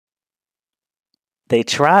They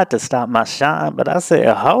tried to stop my shine, but I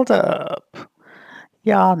said, hold up.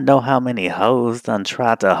 Y'all know how many hoes done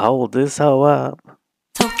tried to hold this hoe up?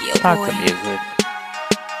 Tokyo Talk the Boy. music.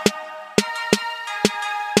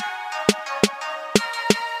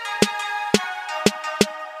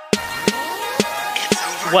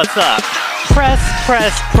 What's up? Press.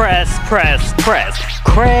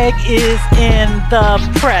 Craig is in the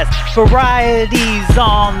press. Variety's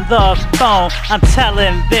on the phone. I'm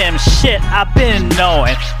telling them shit I've been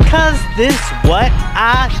knowing. Cause this what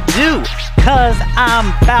I do. Cause I'm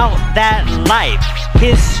about that life.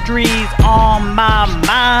 History's on my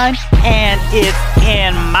mind and it's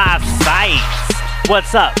in my sights.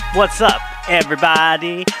 What's up,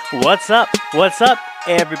 everybody? What's up,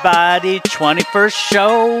 everybody? 21st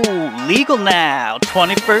show, legal now.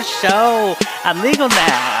 21st show, I'm legal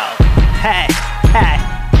now. Hey.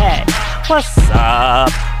 What's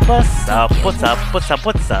up?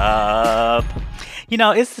 You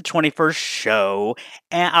know, it's the 21st show,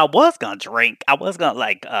 and I was gonna drink. I was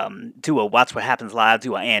gonna do a Watch What Happens Live,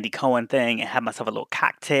 do an Andy Cohen thing, and have myself a little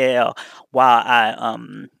cocktail while I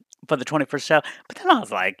for the 21st show. But then I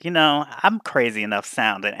was like, I'm crazy enough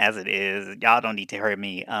sounding as it is. Y'all don't need to hear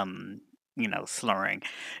me slurring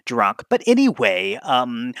drunk. But anyway,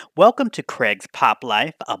 welcome to Craig's Pop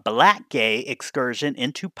Life, a black gay excursion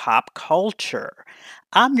into pop culture.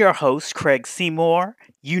 I'm your host, Craig Seymour.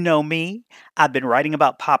 You know me. I've been writing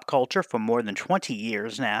about pop culture for more than 20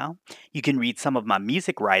 years now. You can read some of my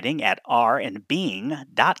music writing at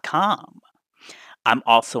randbeing.com. I'm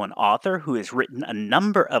also an author who has written a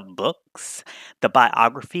number of books: the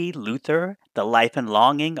biography Luther, The Life and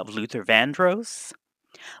Longing of Luther Vandross,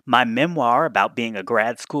 my memoir about being a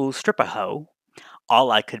grad school stripper hoe,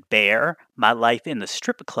 All I Could Bear, My Life in the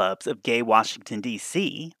Strip Clubs of Gay Washington,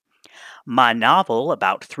 D.C., my novel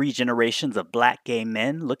about 3 generations of black gay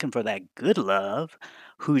men looking for that good love,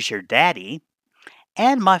 Who's Your Daddy,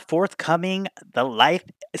 and my forthcoming The Life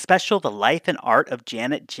and Art of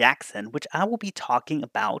Janet Jackson, which I will be talking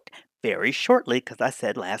about very shortly because I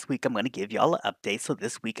said last week I'm going to give y'all an update. So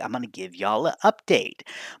this week I'm going to give y'all an update.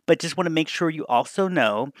 But just want to make sure you also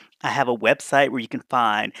know I have a website where you can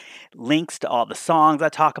find links to all the songs I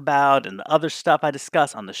talk about and the other stuff I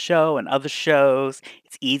discuss on the show and other shows.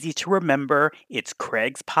 It's easy to remember. It's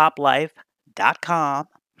craigspoplife.com.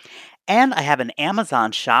 And I have an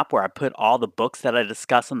Amazon shop where I put all the books that I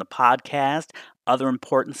discuss on the podcast, other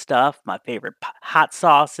important stuff, my favorite hot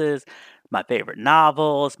sauces, my favorite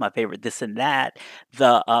novels, my favorite this and that.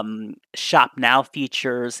 The shop now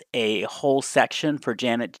features a whole section for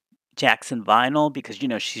Janet Jackson vinyl because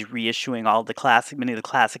she's reissuing many of the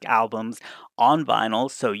classic albums on vinyl,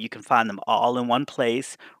 so you can find them all in one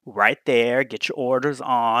place right there. Get your orders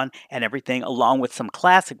on and everything, along with some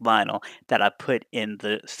classic vinyl that I put in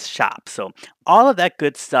the shop. So all of that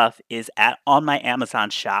good stuff is on my Amazon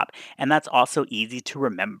shop, and that's also easy to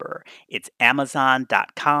remember. It's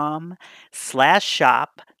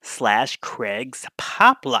amazon.com/shop/Craig's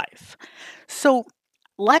Pop Life. So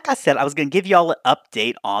like I said, I was gonna give y'all an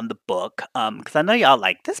update on the book, because I know y'all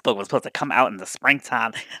like this book was supposed to come out in the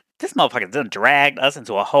springtime. This motherfucker done dragged us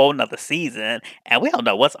into a whole nother season, and we don't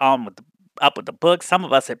know what's up with the book. Some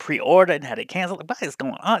of us had pre-ordered and had it canceled. What is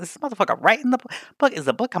going on? Is this motherfucker writing the book? Is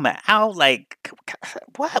the book coming out? Like,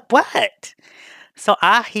 what? So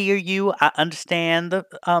I hear you. I understand the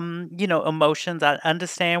emotions. I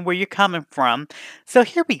understand where you're coming from. So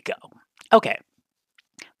here we go. Okay.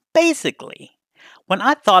 Basically, when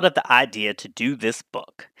I thought of the idea to do this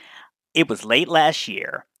book, it was late last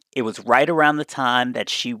year. It was right around the time that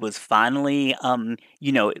she was finally,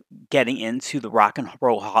 getting into the Rock and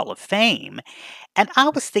Roll Hall of Fame. And I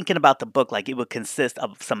was thinking about the book like it would consist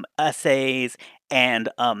of some essays and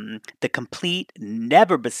the complete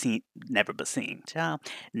never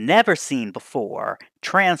seen before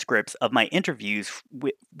transcripts of my interviews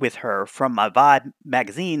with her from my Vibe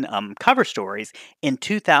magazine cover stories in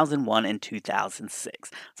 2001 and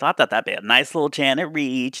 2006. So I thought that'd be a nice little Janet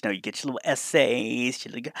Reed. You get your little essays.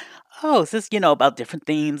 Oh, is this, about different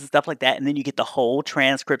themes and stuff like that. And then you get the whole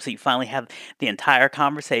transcript. So you finally have the entire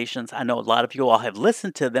conversations. I know a lot of you all have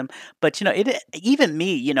listened to them, but even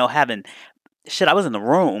me, having shit, I was in the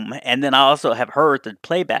room and then I also have heard the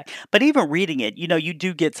playback. But even reading it, you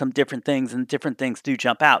do get some different things and different things do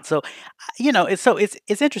jump out. So,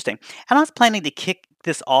 it's interesting. And I was planning to kick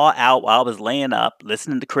this all out while I was laying up,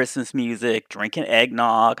 listening to Christmas music, drinking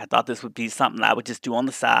eggnog. I thought this would be something I would just do on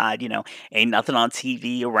the side. Ain't nothing on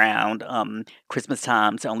TV around Christmas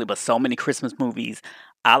times. Only but so many Christmas movies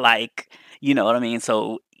I like. You know what I mean?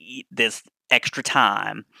 So this extra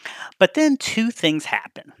time. But then two things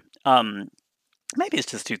happen. Maybe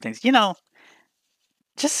it's just two things.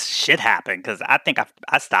 Just shit happened because I think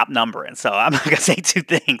I stopped numbering, so I'm not gonna say 2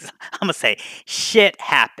 things. Imma say shit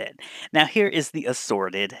happened. Now here is the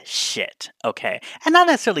assorted shit, okay? And not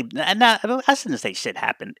necessarily and not well, I shouldn't say shit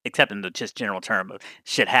happened, except in the just general term of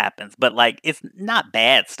shit happens, but, like, it's not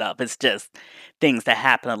bad stuff, it's just things that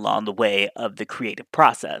happen along the way of the creative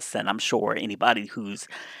process, and I'm sure anybody who's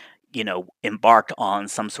embarked on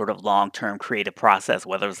some sort of long-term creative process,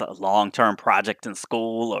 whether it's a long-term project in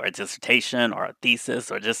school or a dissertation or a thesis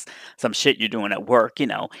or just some shit you're doing at work,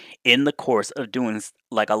 in the course of doing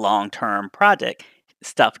like a long-term project,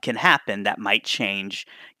 stuff can happen that might change,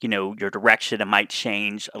 your direction. It might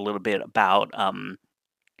change a little bit about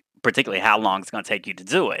particularly how long it's going to take you to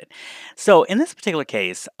do it. So in this particular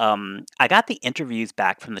case, I got the interviews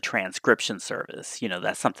back from the transcription service.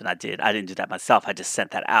 That's something I did. I didn't do that myself. I just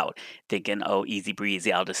sent that out, thinking, oh, easy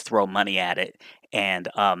breezy. I'll just throw money at it, and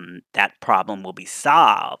that problem will be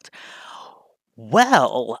solved.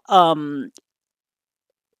 Well,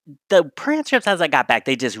 the transcripts as I got back,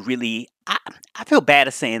 they just really. I feel bad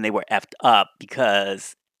at saying they were effed up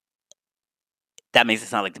because that makes it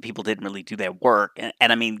sound like the people didn't really do their work. And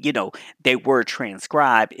I mean, they were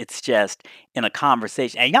transcribed. It's just in a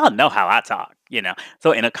conversation, and y'all know how I talk.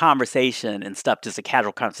 So in a conversation and stuff, just a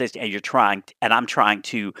casual conversation, and and I'm trying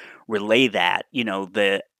to relay that,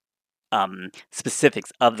 the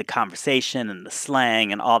specifics of the conversation and the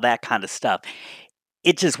slang and all that kind of stuff.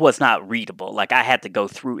 It just was not readable. Like I had to go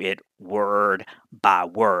through it word by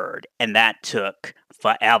word, and that took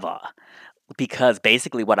forever because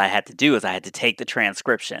basically what I had to do is I had to take the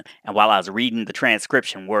transcription, and while I was reading the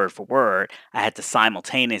transcription word for word, I had to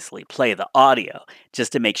simultaneously play the audio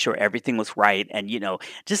just to make sure everything was right, and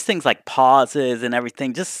just things like pauses and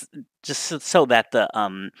everything, just so that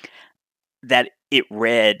that it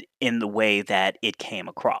read in the way that it came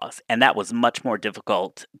across. And that was much more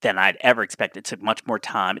difficult than I'd ever expected. It took much more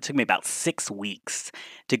time. It took me about 6 weeks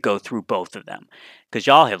to go through both of them. Because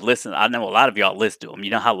y'all have listened. I know a lot of y'all listen to them. You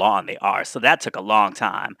know how long they are. So that took a long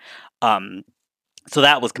time. Um, so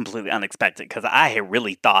that was completely unexpected because I had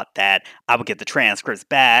really thought that I would get the transcripts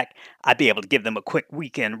back. I'd be able to give them a quick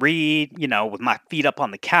weekend read, with my feet up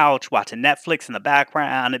on the couch, watching Netflix in the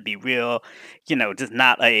background. It'd be real, just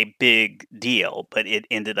not a big deal. But it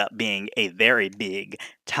ended up being a very big,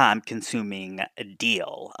 time consuming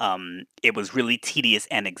deal. It was really tedious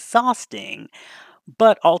and exhausting,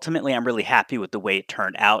 but ultimately, I'm really happy with the way it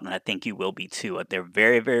turned out, and I think you will be too. They're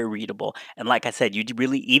very, very readable. And like I said,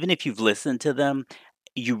 really, even if you've listened to them,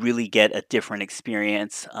 you really get a different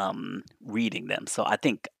experience reading them. So I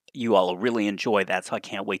think you all will really enjoy that. So I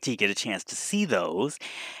can't wait till you get a chance to see those.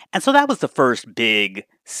 And so that was the first big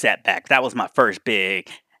setback. That was my first big,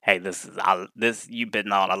 hey, this you've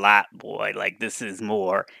been on a lot, boy. Like this is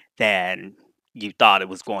more than you thought it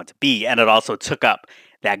was going to be. And it also took up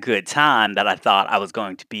that good time that I thought I was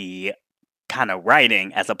going to be kind of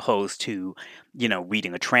writing as opposed to,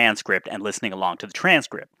 reading a transcript and listening along to the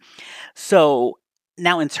transcript. So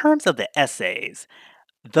now in terms of the essays,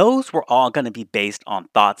 those were all gonna be based on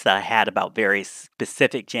thoughts that I had about very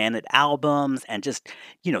specific Janet albums and just,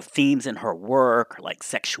 themes in her work, like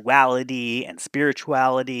sexuality and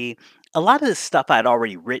spirituality. A lot of this stuff I'd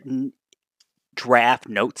already written draft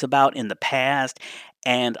notes about in the past,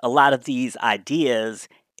 and a lot of these ideas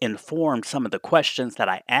informed some of the questions that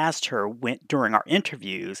I asked her during our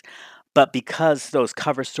interviews. But because those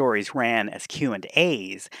cover stories ran as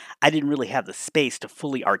Q&As, I didn't really have the space to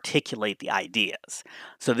fully articulate the ideas.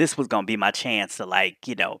 So this was going to be my chance to like,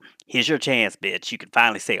 here's your chance, bitch. You can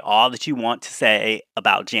finally say all that you want to say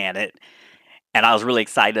about Janet. And I was really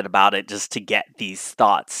excited about it just to get these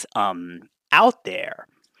thoughts out there.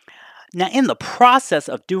 Now, in the process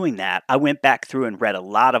of doing that, I went back through and read a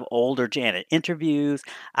lot of older Janet interviews.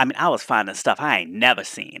 I mean, I was finding stuff I ain't never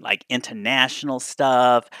seen, like international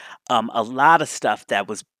stuff, a lot of stuff that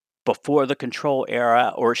was before the Control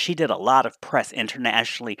era, or she did a lot of press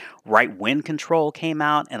internationally right when Control came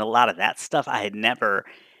out, and a lot of that stuff I had never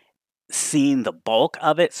seen the bulk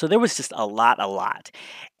of it. So there was just a lot.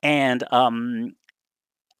 And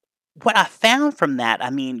what I found from that, I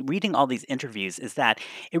mean, reading all these interviews, is that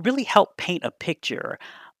it really helped paint a picture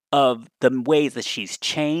of the ways that she's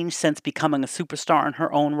changed since becoming a superstar in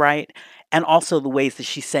her own right, and also the ways that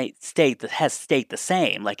has stayed the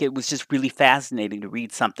same. Like it was just really fascinating to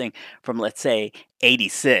read something from, let's say,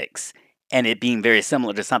 '86, and it being very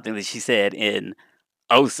similar to something that she said in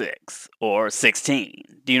 '06 or '16.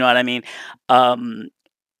 Do you know what I mean? Um,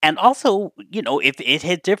 and also, if it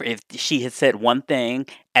had different, if she had said one thing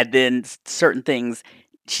and then certain things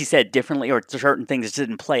she said differently, or certain things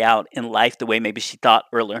didn't play out in life the way maybe she thought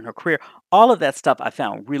earlier in her career, all of that stuff I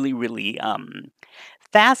found really, really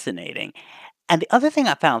fascinating. And the other thing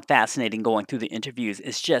I found fascinating going through the interviews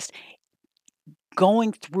is just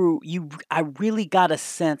going through I really got a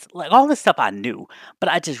sense, like, all this stuff I knew, but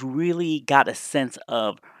I just really got a sense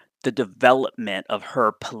of the development of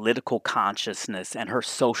her political consciousness and her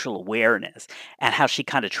social awareness, and how she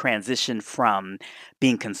kinda transitioned from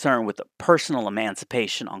being concerned with the personal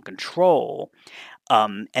emancipation on control,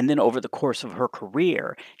 and then over the course of her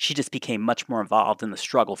career, she just became much more involved in the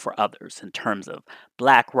struggle for others in terms of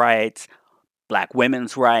Black rights, Black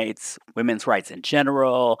women's rights in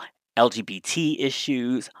general, LGBT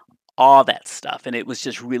issues, all that stuff, and it was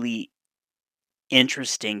just really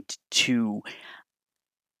interesting to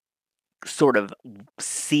sort of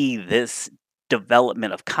see this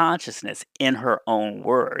development of consciousness in her own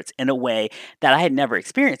words in a way that I had never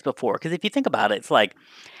experienced before. Because if you think about it, it's like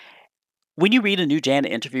when you read a new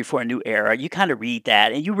Janet interview for a new era, you kind of read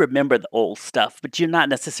that and you remember the old stuff, but you're not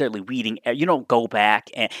necessarily reading. You don't go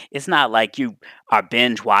back, and it's not like you are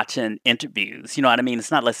binge watching interviews. You know what I mean?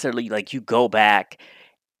 It's not necessarily like you go back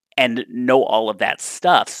and know all of that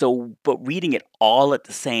stuff. So, but reading it all at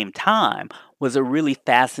the same time was a really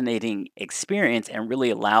fascinating experience and really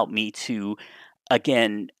allowed me to,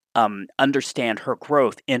 again, understand her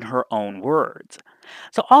growth in her own words.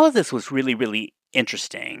 So, all of this was really, really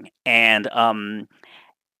interesting. And I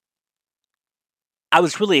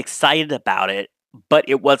was really excited about it, but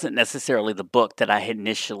it wasn't necessarily the book that I had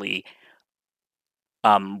initially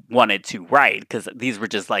wanted to write, because these were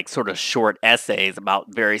just like sort of short essays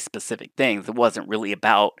about very specific things. It wasn't really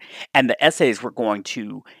about, and the essays were going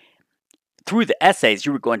to, through the essays,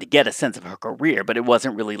 you were going to get a sense of her career, but it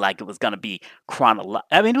wasn't really like it was going to be I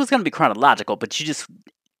mean, it was going to be chronological, but she just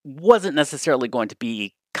wasn't necessarily going to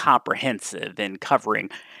be comprehensive in covering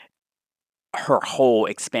her whole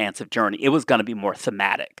expansive journey. It was gonna be more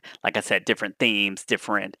thematic. Like I said, different themes,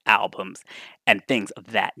 different albums, and things of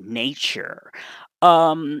that nature.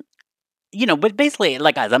 Um, but basically,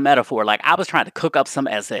 like, as a metaphor, like, I was trying to cook up some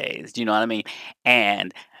essays, do you know what I mean?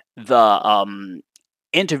 And the,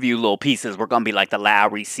 interview little pieces were gonna be like the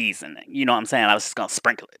Lowry seasoning, you know what I'm saying? I was just gonna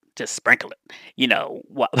sprinkle it,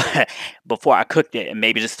 what before I cooked it, and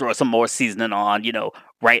maybe just throw some more seasoning on,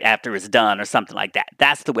 right after it's done or something like that.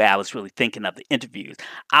 That's the way I was really thinking of the interviews.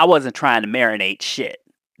 I wasn't trying to marinate shit.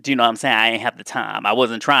 Do you know what I'm saying? I ain't have the time. I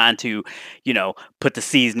wasn't trying to, put the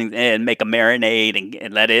seasonings in, make a marinade,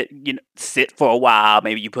 and let it, sit for a while.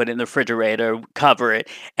 Maybe you put it in the refrigerator, cover it,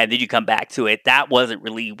 and then you come back to it. That wasn't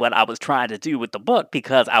really what I was trying to do with the book,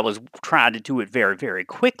 because I was trying to do it very, very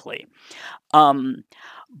quickly. Um,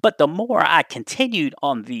 but the more I continued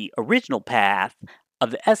on the original path of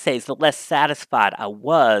the essays, the less satisfied I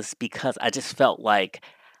was, because I just felt like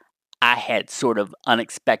I had sort of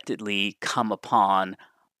unexpectedly come upon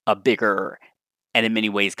a bigger and, in many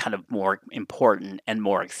ways, kind of more important and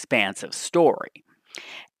more expansive story.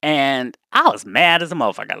 And I was mad as a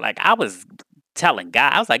motherfucker. Like, I was telling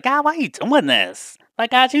God, I was like, God, why you doing this? Like,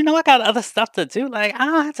 God, I got other stuff to do. Like, I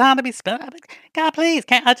don't have time to be spent. God, please,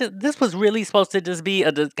 can't I just, this was really supposed to just be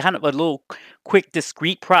kind of a little quick,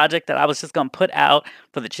 discreet project that I was just going to put out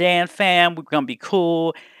for the Jan fam. We're going to be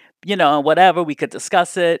cool, and whatever. We could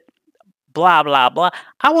discuss it, blah blah blah.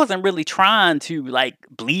 I wasn't really trying to like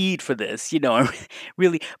bleed for this,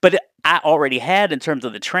 really, but I already had, in terms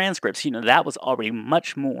of the transcripts, that was already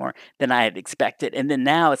much more than I had expected. And then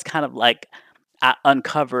now it's kind of like I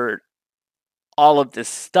uncovered all of this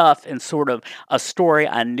stuff in sort of a story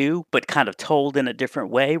I knew, but kind of told in a different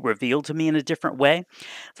way, revealed to me in a different way.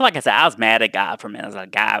 So, like I said, I was mad at God for a minute. I was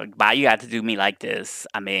like, God, why you got to do me like this?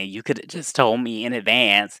 I mean, you could have just told me in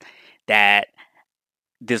advance that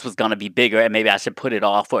this was gonna be bigger, and maybe I should put it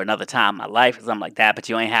off for another time in my life or something like that, but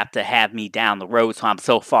you ain't have to have me down the road, so I'm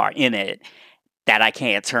so far in it that I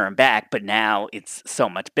can't turn back, but now it's so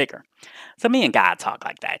much bigger. So me and God talk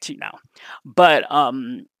like that. But,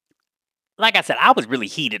 like I said, I was really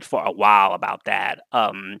heated for a while about that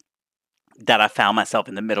I found myself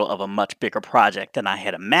in the middle of a much bigger project than I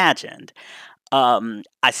had imagined.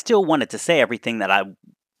 I still wanted to say everything that I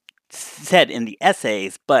said in the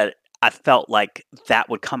essays, but I felt like that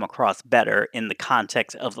would come across better in the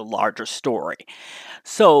context of the larger story.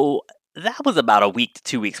 So that was about a week to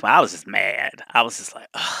 2 weeks when I was just mad. I was just like,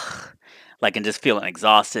 ugh, like, and just feeling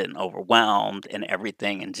exhausted and overwhelmed and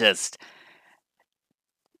everything, and just,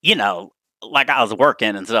 you know, like, I was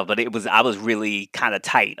working and stuff, but I was really kind of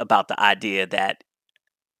tight about the idea that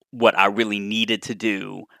what I really needed to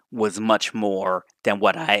do was much more than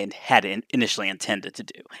what I had initially intended to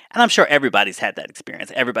do. And I'm sure everybody's had that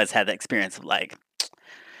experience. Everybody's had that experience of like,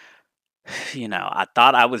 I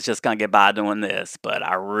thought I was just going to get by doing this, but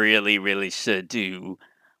I really, really should do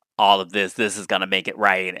all of this. This is gonna make it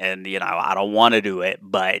right, and, I don't wanna do it,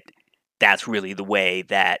 but that's really the way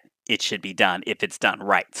that it should be done if it's done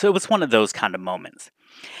right. So it was one of those kind of moments.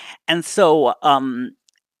 And so,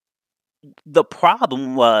 the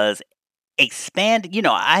problem was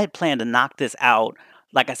I had planned to knock this out,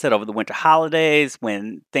 like I said, over the winter holidays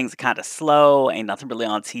when things are kinda slow, ain't nothing really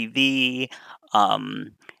on TV.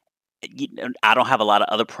 Um I don't have a lot of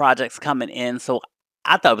other projects coming in, so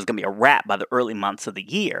I thought it was gonna be a wrap by the early months of the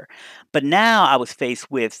year. But now I was faced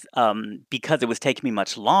with, because it was taking me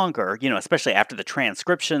much longer, especially after the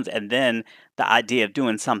transcriptions and then the idea of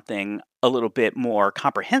doing something a little bit more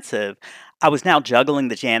comprehensive, I was now juggling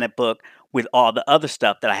the Janet book with all the other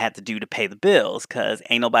stuff that I had to do to pay the bills. Cause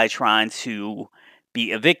ain't nobody trying to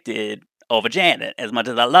be evicted over Janet as much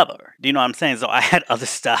as I love her. Do you know what I'm saying? So I had other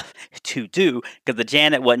stuff to do because the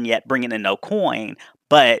Janet wasn't yet bringing in no coin,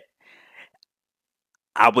 but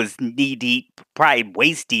I was knee deep, probably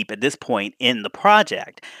waist deep at this point in the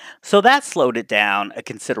project. So that slowed it down a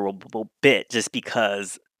considerable bit just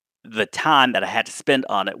because the time that I had to spend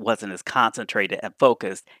on it wasn't as concentrated and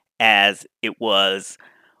focused as it was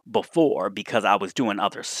before because I was doing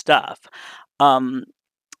other stuff. Um,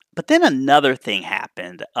 but then another thing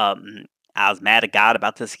happened. I was mad at God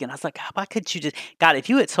about this again. I was like, why couldn't you just, God, if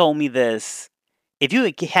you had told me this, if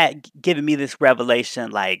you had given me this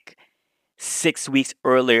revelation like 6 weeks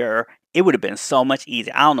earlier, it would have been so much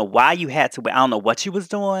easier. I don't know why you had to wait. I don't know what you was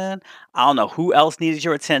doing. I don't know who else needed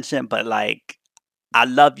your attention, but like, I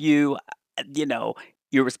love you. You know,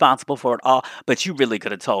 you're responsible for it all, but you really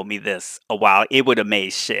could have told me this a while. It would have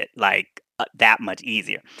made shit like that much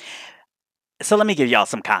easier. So let me give y'all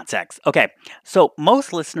some context. Okay, so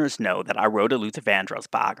most listeners know that I wrote a Luther Vandross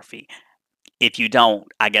biography. If you don't,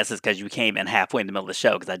 I guess it's because you came in halfway in the middle of the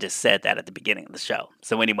show because I just said that at the beginning of the show.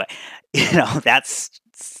 So anyway, that's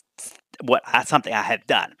something I have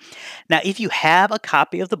done. Now, if you have a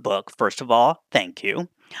copy of the book, first of all, thank you.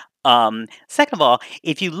 Second of all,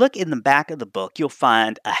 if you look in the back of the book, you'll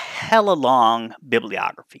find a hella long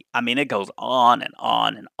bibliography. I mean, it goes on and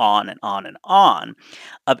on and on and on and on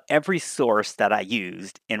of every source that I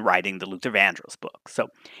used in writing the Luther Vandross book. So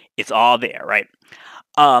it's all there, right?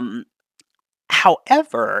 Um,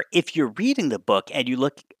 However, if you're reading the book and you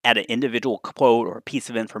look at an individual quote or a piece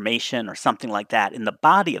of information or something like that in the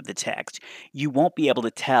body of the text, you won't be able to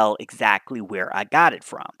tell exactly where I got it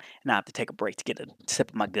from. And I have to take a break to get a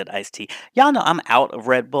sip of my good iced tea. Y'all know I'm out of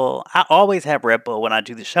Red Bull. I always have Red Bull when I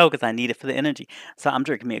do the show because I need it for the energy. So I'm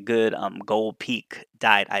drinking me a good Gold Peak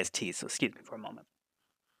Diet iced tea. So excuse me for a moment.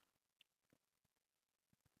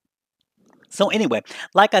 So anyway,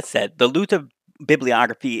 like I said, the Luther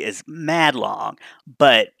bibliography is mad long,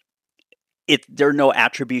 but there are no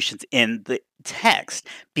attributions in the text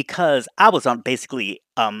because I was on basically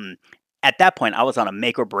at that point I was on a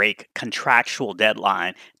make or break contractual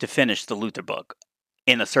deadline to finish the Luther book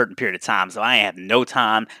in a certain period of time. So I have no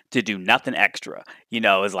time to do nothing extra.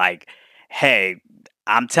 It's like, hey,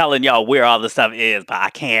 I'm telling y'all where all the stuff is, but I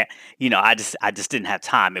can't, I just didn't have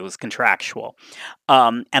time. It was contractual.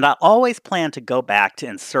 And I always plan to go back to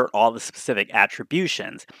insert all the specific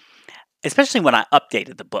attributions, especially when I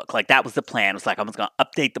updated the book. Like that was the plan. It was like I was going to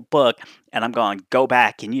update the book and I'm going to go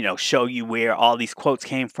back and show you where all these quotes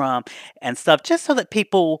came from and stuff, just so that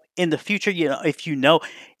people in the future, if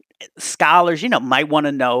scholars, might want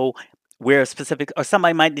to know where a specific, or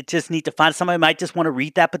somebody might just need to find, somebody might just want to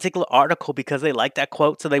read that particular article because they like that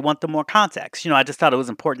quote, so they want the more context. I just thought it was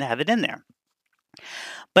important to have it in there.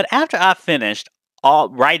 But after I finished all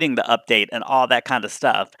writing the update and all that kind of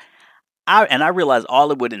stuff, I realized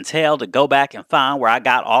all it would entail to go back and find where I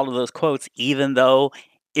got all of those quotes, even though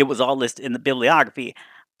it was all listed in the bibliography.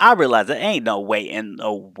 I realized there ain't no way in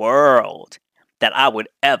the world that I would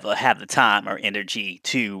ever have the time or energy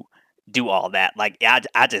to do all that. Like,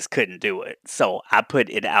 I just couldn't do it. So I put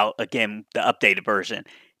it out again, the updated version,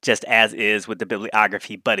 just as is with the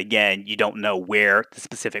bibliography. But again, you don't know where the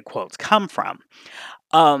specific quotes come from.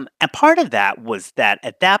 And part of that was that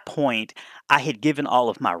at that point, I had given all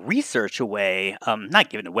of my research away, not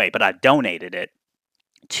given away, but I donated it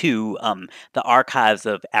to the Archives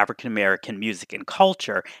of African American Music and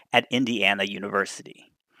Culture at Indiana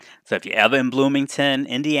University. So if you're ever in Bloomington,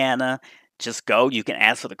 Indiana, just go. You can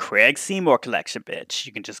ask for the Craig Seymour collection, bitch.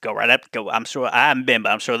 You can just go right up. Go. I'm sure I haven't been,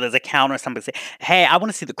 but I'm sure there's a counter. Somebody say, "Hey, I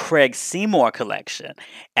want to see the Craig Seymour collection,"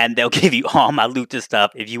 and they'll give you all my Luther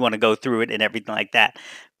stuff if you want to go through it and everything like that.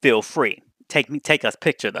 Feel free. Take us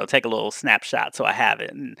picture though. Take a little snapshot so I have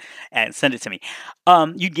it and send it to me.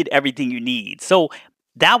 You get everything you need. So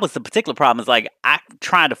that was the particular problem. Is like I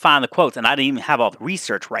trying to find the quotes and I didn't even have all the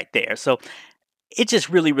research right there. So it just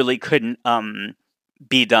really, really couldn't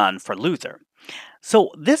be done for Luther.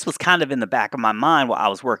 So this was kind of in the back of my mind while I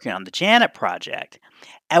was working on the Janet project.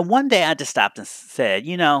 And one day I just stopped and said,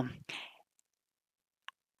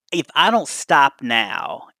 if I don't stop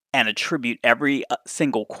now and attribute every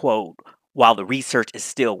single quote while the research is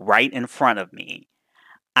still right in front of me,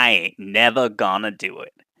 I ain't never gonna do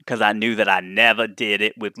it. Because I knew that I never did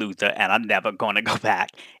it with Luther and I'm never gonna go back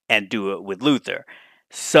and do it with Luther.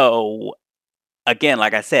 So, again,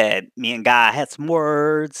 like I said, me and Guy had some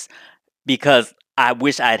words because I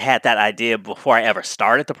wish I had had that idea before I ever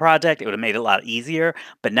started the project. It would have made it a lot easier,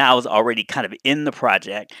 but now I was already kind of in the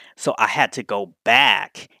project, so I had to go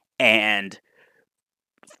back and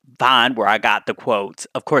find where I got the quotes.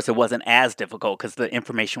 Of course, it wasn't as difficult because the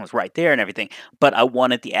information was right there and everything, but I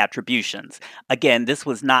wanted the attributions. Again, this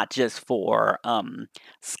was not just for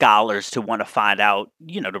scholars to want to find out,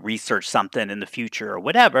 to research something in the future or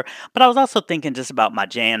whatever, but I was also thinking just about my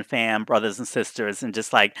Jan fam brothers and sisters, and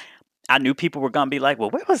just like I knew people were gonna be like, "Well,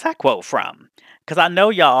 where was that quote from?" Because I know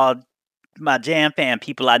y'all, my Jan fan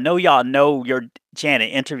people, I know y'all know your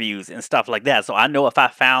Janet interviews and stuff like that. So I know if I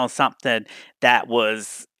found something that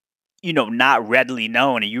was, not readily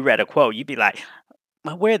known, and you read a quote, you'd be like,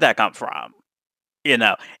 "Well, where'd that come from?" You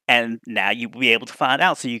know, and now you'll be able to find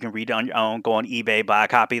out so you can read it on your own, go on eBay, buy a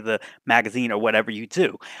copy of the magazine or whatever you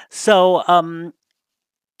do. So,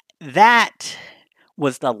 that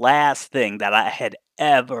was the last thing that I had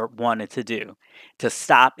ever wanted to do, to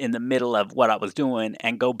stop in the middle of what I was doing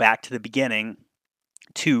and go back to the beginning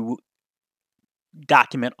to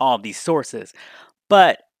document all these sources.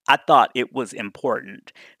 But I thought it was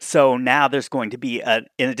important. So now there's going to be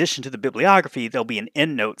in addition to the bibliography, there'll be an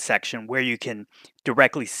endnote section where you can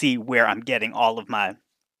directly see where I'm getting all of my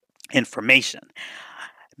information.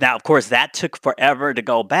 Now, of course, that took forever to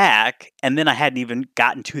go back, and then I hadn't even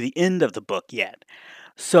gotten to the end of the book yet.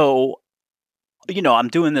 So, I'm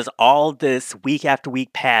doing all this week after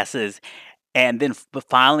week passes, and then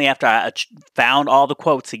finally, after I found all the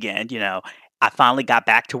quotes again, I finally got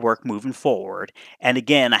back to work moving forward. And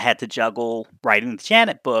again, I had to juggle writing the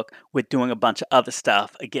Janet book with doing a bunch of other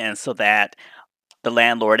stuff again, so that the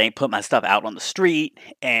landlord ain't put my stuff out on the street,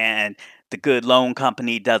 and the good loan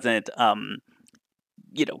company doesn't,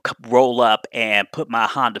 roll up and put my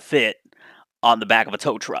Honda Fit on the back of a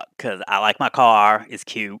tow truck, because I like my car, it's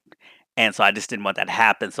cute, and so I just didn't want that to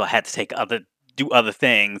happen. So I had to do other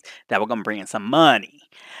things that were going to bring in some money.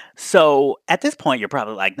 So at this point, you're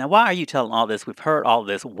probably like, now why are you telling all this? We've heard all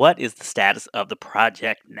this. What is the status of the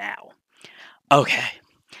project now? Okay,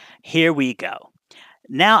 here we go.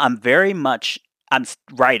 Now I'm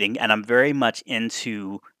writing, and I'm very much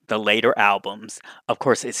into the later albums. Of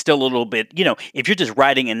course, it's still a little bit, if you're just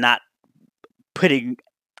writing and not putting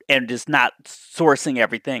and just not sourcing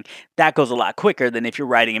everything, that goes a lot quicker than if you're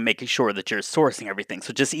writing and making sure that you're sourcing everything.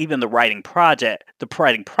 So just even the writing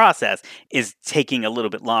process is taking a little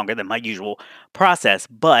bit longer than my usual process.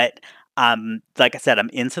 But like I said, I'm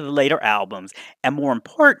into the later albums, and more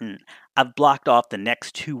important, I've blocked off the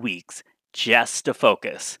next 2 weeks just to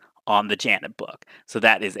focus on the Janet book. So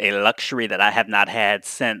that is a luxury that I have not had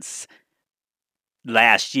since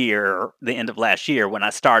last year, the end of last year, when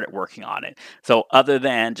I started working on it. So other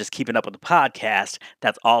than just keeping up with the podcast,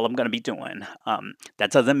 that's all I'm going to be doing.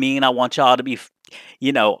 That doesn't mean I want y'all to be,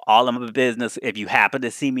 all of my business. If you happen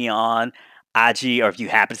to see me on IG, or if you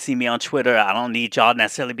happen to see me on Twitter, I don't need y'all to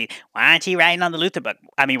necessarily be, why aren't you writing on the Luther book?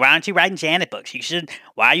 I mean, why aren't you writing Janet books? You should,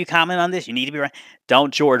 why are you commenting on this? You need to be right.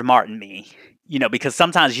 Don't George Martin me, because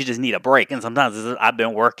sometimes you just need a break. And sometimes I've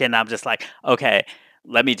been working, I'm just like, okay,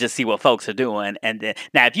 let me just see what folks are doing. And then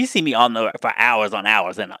now, if you see me on the for hours on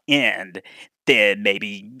hours and end, then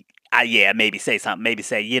maybe maybe say something. Maybe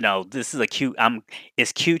say, this is a cute.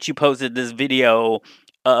 It's cute you posted this video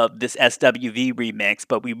of this SWV remix,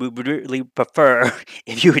 but we would really prefer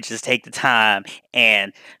if you would just take the time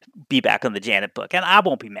and be back on the Janet book, and I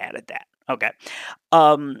won't be mad at that. Okay.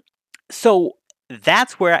 So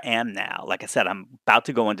that's where I am now. Like I said, I'm about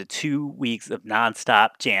to go into 2 weeks of nonstop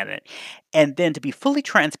Janet. And then, to be fully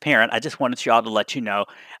transparent, I just wanted y'all to let you know.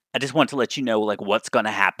 I just want to let you know, like, what's going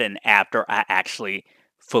to happen after I actually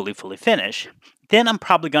fully finish. Then I'm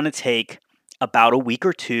probably going to take about a week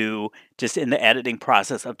or two just in the editing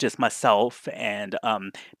process of just myself and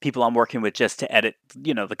people I'm working with, just to edit,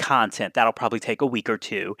 the content. That'll probably take a week or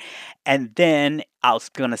two. And then I was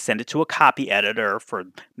going to send it to a copy editor for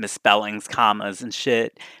misspellings, commas, and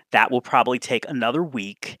shit. That will probably take another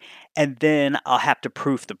week. And then I'll have to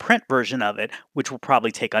proof the print version of it, which will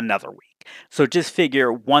probably take another week. So just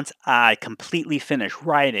figure, once I completely finish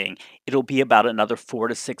writing, it'll be about another 4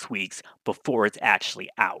 to 6 weeks before it's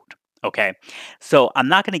actually out. Okay. So I'm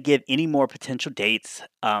not going to give any more potential dates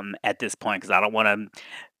at this point because I don't want to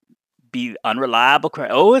be unreliable Craig.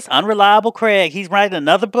 Oh, it's unreliable Craig. He's writing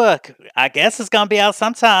another book. I guess it's gonna be out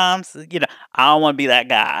sometimes. I don't want to be that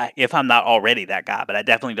guy if I'm not already that guy, but I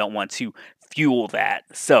definitely don't want to fuel that.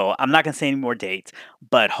 So I'm not gonna say any more dates,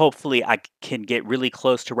 but hopefully I can get really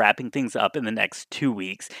close to wrapping things up in the next 2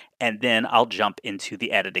 weeks, and then I'll jump into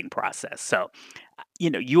the editing process. So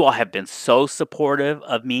you all have been so supportive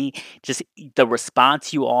of me. Just the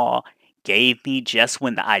response you all gave me just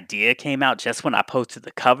when the idea came out, just when I posted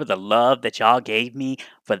the cover, the love that y'all gave me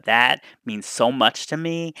for that means so much to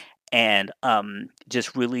me. And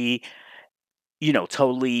just really,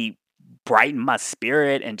 totally brightened my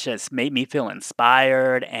spirit and just made me feel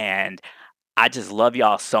inspired. And I just love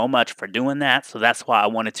y'all so much for doing that. So that's why I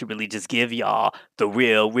wanted to really just give y'all the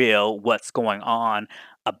real what's going on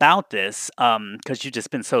about this, because you've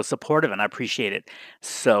just been so supportive and I appreciate it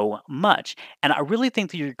so much. And I really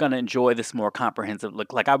think that you're going to enjoy this more comprehensive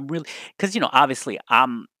look. Like, I'm really, because, obviously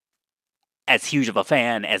I'm as huge of a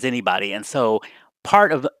fan as anybody. And so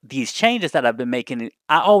part of these changes that I've been making,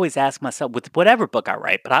 I always ask myself with whatever book I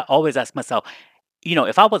write, but I always ask myself,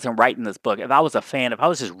 if I wasn't writing this book, if I was a fan, if I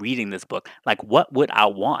was just reading this book, like what would I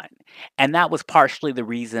want? And that was partially the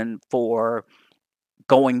reason for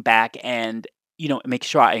going back and, make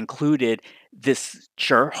sure I included this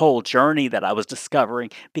whole journey that I was discovering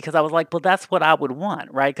because I was like, well, that's what I would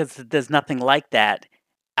want, right? Because there's nothing like that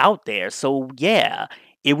out there. So, yeah,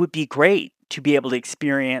 it would be great to be able to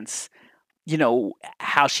experience,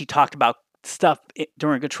 how she talked about stuff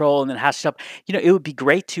during control and then how stuff, it would be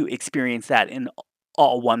great to experience that in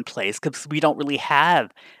all one place because we don't really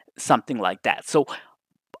have something like that. So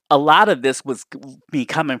a lot of this was me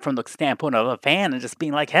coming from the standpoint of a fan and just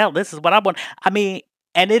being like, hell, this is what I want. I mean,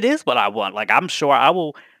 and it is what I want. Like, I'm sure I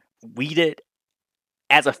will read it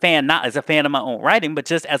as a fan, not as a fan of my own writing, but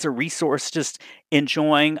just as a resource, just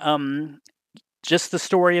enjoying just the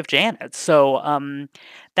story of Janet. So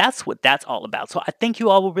that's what that's all about. So I think you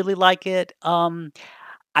all will really like it.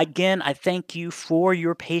 Again, I thank you for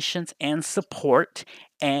your patience and support.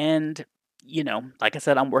 And, like I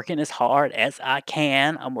said, I'm working as hard as I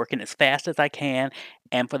can. I'm working as fast as I can.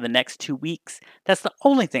 And for the next 2 weeks, that's the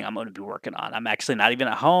only thing I'm going to be working on. I'm actually not even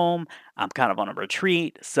at home. I'm kind of on a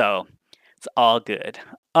retreat. So it's all good.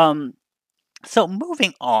 Um, so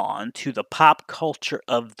moving on to the pop culture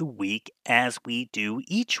of the week, as we do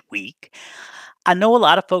each week. I know a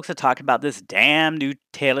lot of folks are talking about this damn new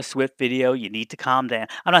Taylor Swift video. You need to calm down.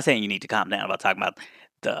 I'm not saying you need to calm down about talking about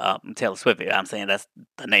the Taylor Swift video. I'm saying that's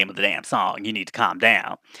the name of the damn song. You need to calm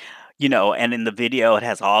down. And in the video, it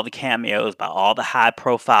has all the cameos by all the high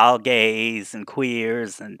profile gays and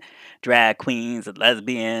queers and drag queens and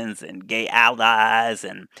lesbians and gay allies.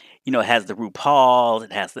 And, it has the RuPauls,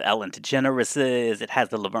 it has the Ellen DeGenereses, it has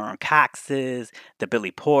the Laverne Coxes, the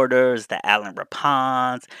Billy Porters, the Alan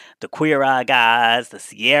Rapons, the Queer Eye guys, the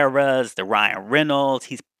Sierras, the Ryan Reynolds.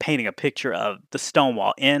 He's painting a picture of the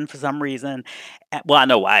Stonewall Inn for some reason. Well, I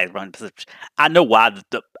know why he's running. I know why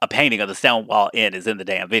a painting of the Stonewall Inn is in the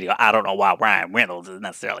damn video. I don't know why Ryan Reynolds is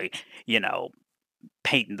necessarily, you know,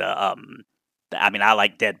 painting I mean, I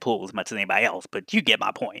like Deadpool as much as anybody else, but you get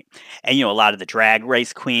my point. And a lot of the drag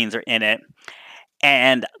race queens are in it.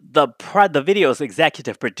 And the video is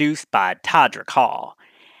executive produced by Todrick Hall.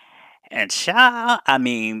 And I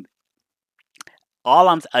mean,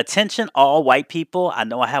 attention, all white people. I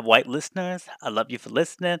know I have white listeners. I love you for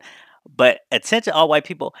listening. But attention, all white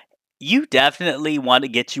people. You definitely want to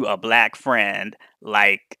get you a black friend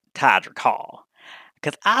like Todrick Hall.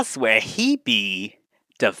 Because I swear he be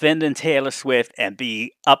defending Taylor Swift and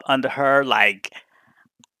be up under her like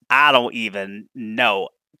I don't even know.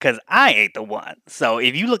 Because I ain't the one. So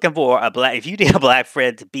if you looking for if you need a black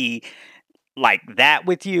friend to be like that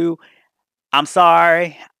with you, I'm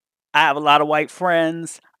sorry. I have a lot of white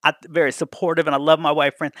friends. I'm very supportive and I love my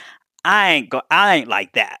white friends. I ain't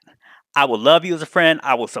like that. I will love you as a friend.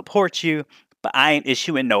 I will support you, but I ain't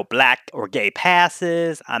issuing no black or gay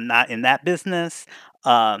passes. I'm not in that business.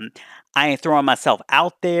 Um, I ain't throwing myself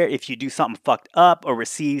out there if you do something fucked up or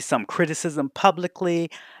receive some criticism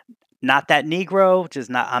publicly. Not that Negro,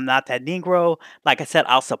 I'm not that Negro. Like I said,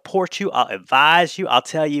 I'll support you, I'll advise you, I'll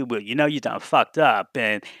tell you, well, you done fucked up.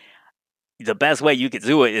 And the best way you could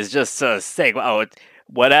do it is just to say, oh,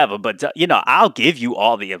 whatever. But, I'll give you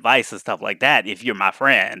all the advice and stuff like that if you're my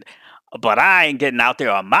friend. But I ain't getting out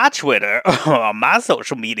there on my Twitter or on my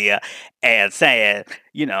social media and saying,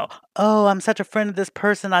 oh, I'm such a friend of this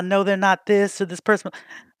person. I know they're not this or this person.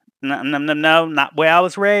 No, no, no, no, not where I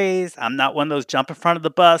was raised. I'm not one of those jump in front of the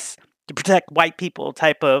bus to protect white people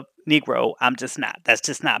type of Negro. I'm just not. That's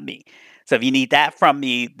just not me. So if you need that from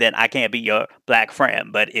me, then I can't be your black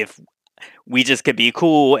friend. But if we just could be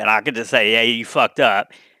cool and I could just say, "Hey, you fucked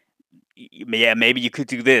up. Yeah, maybe you could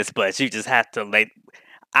do this, but you just have to like."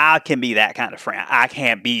 I can be that kind of friend. I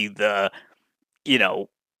can't be the, you know,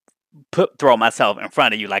 throw myself in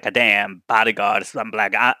front of you like a damn bodyguard or something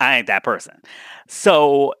like I ain't that person.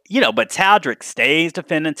 So, but Taldrick stays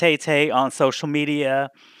defending Tay Tay on social media,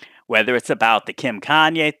 whether it's about the Kim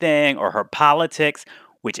Kanye thing or her politics,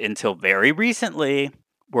 which until very recently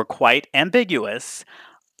were quite ambiguous,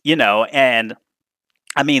 and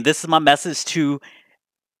I mean, this is my message to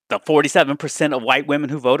the 47% of white women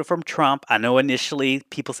who voted for Trump. I know initially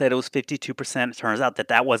people said it was 52%. It turns out that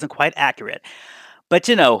that wasn't quite accurate. But,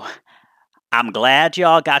 I'm glad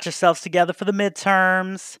y'all got yourselves together for the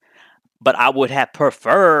midterms, but I would have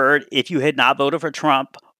preferred if you had not voted for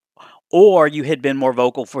Trump or you had been more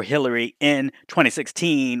vocal for Hillary in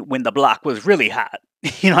 2016 when the block was really hot.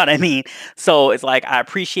 You know what I mean? So it's like, I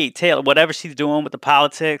appreciate Taylor, whatever she's doing with the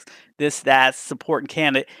politics, this, that, supporting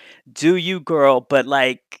candidate. Do you, girl? But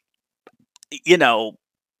like, you know,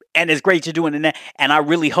 and it's great you're doing it. And I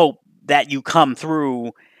really hope that you come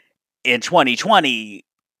through in 2020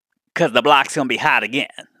 because the block's gonna be hot again.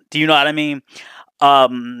 Do you know what I mean?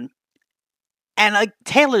 Um, and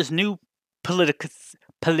Taylor's new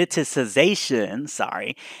politicization,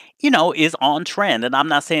 sorry, is on trend, and I'm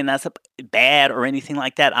not saying that's bad or anything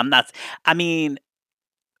like that. I'm not. I mean,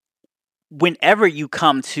 whenever you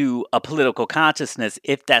come to a political consciousness,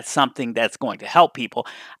 if that's something that's going to help people,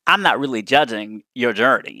 I'm not really judging your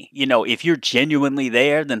journey. If you're genuinely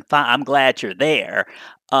there, then fine. I'm glad you're there.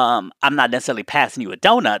 I'm not necessarily passing you a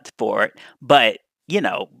donut for it, but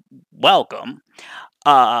welcome.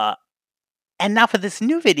 Uh, and now for this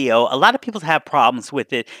new video, a lot of people have problems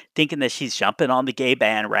with it, thinking that she's jumping on the gay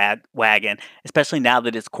bandwagon, especially now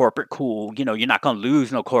that it's corporate cool. You're not going to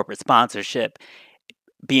lose no corporate sponsorship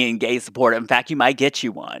being gay supporter. In fact, you might get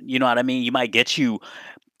you one. You know what I mean? You might get you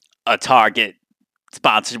a Target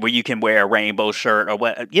sponsor where you can wear a rainbow shirt or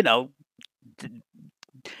what,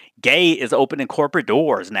 gay is opening corporate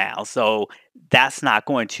doors now. So that's not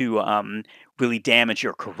going to really damage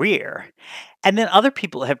your career. And then other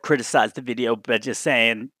people have criticized the video by just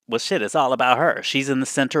saying, well, shit, it's all about her. She's in the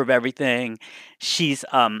center of everything. She's,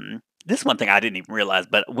 this one thing I didn't even realize,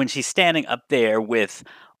 but when she's standing up there with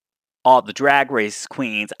all the drag race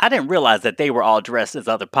queens, I didn't realize that they were all dressed as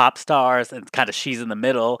other pop stars and kind of she's in the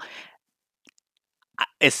middle.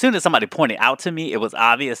 As soon as somebody pointed out to me, it was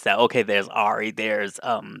obvious that, okay, there's Ari, there's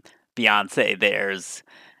Beyonce, there's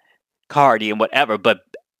Cardi and whatever, but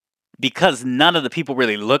because none of the people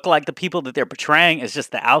really look like the people that they're portraying, it's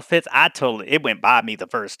just the outfits. It went by me the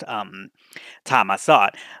first time I saw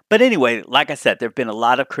it. But anyway, like I said, there've been a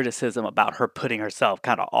lot of criticism about her putting herself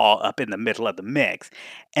kind of all up in the middle of the mix.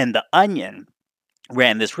 And The Onion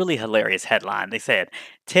ran this really hilarious headline. They said,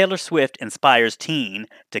 Taylor Swift inspires teen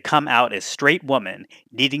to come out as straight woman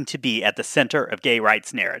needing to be at the center of gay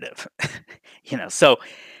rights narrative. So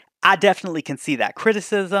I definitely can see that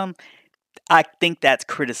criticism. I think that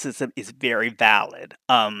criticism is very valid.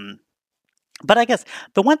 But I guess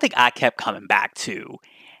the one thing I kept coming back to,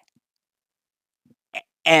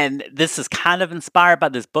 and this is kind of inspired by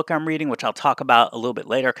this book I'm reading, which I'll talk about a little bit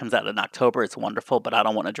later, comes out in October. It's wonderful, but I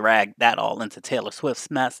don't want to drag that all into Taylor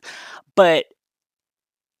Swift's mess. But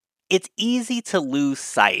it's easy to lose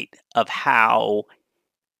sight of how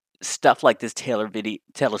stuff like this Taylor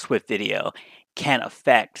Swift video can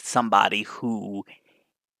affect somebody who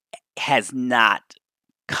has not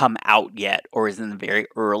come out yet or is in the very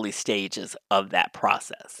early stages of that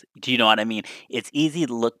process. Do you know what I mean? It's easy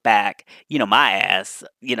to look back, my ass,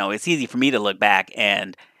 it's easy for me to look back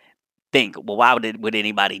and think, well, why would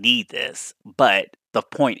anybody need this? But the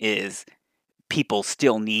point is, people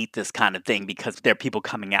still need this kind of thing because there are people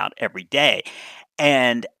coming out every day.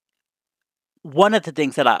 And one of the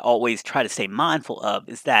things that I always try to stay mindful of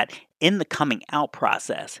is that in the coming out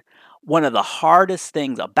process, one of the hardest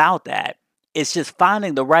things about that is just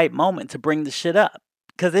finding the right moment to bring the shit up.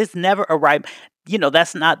 Because it's never a right,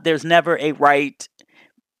 there's never a right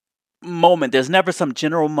moment. There's never some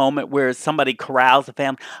general moment where somebody corrals the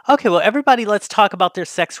family. Okay, well, everybody, let's talk about their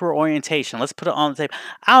sexual orientation. Let's put it on the table.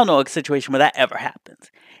 I don't know a situation where that ever happens.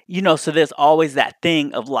 So there's always that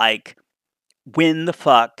thing of like, when the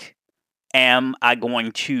fuck am I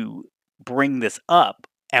going to bring this up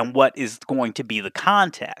and what is going to be the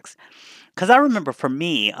context? Because I remember for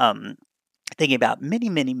me, thinking about many,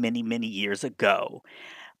 many, many, many years ago,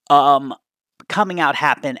 coming out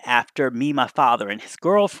happened after me, my father, and his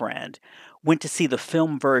girlfriend went to see the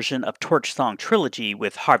film version of Torch Song Trilogy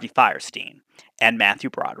with Harvey Fierstein. and Matthew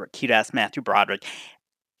Broderick, cute ass Matthew Broderick,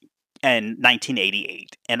 in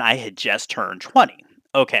 1988, and I had just turned 20.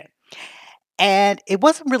 Okay. And it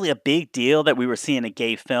wasn't really a big deal that we were seeing a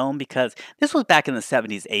gay film because this was back in the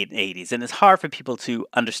 70s, 80s, and it's hard for people to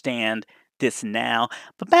understand this now.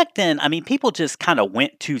 But back then, I mean, people just kind of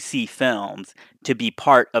went to see films to be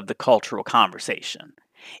part of the cultural conversation.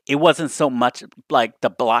 It wasn't so much like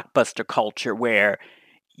the blockbuster culture where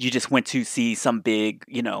you just went to see some big,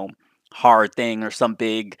 hard thing or some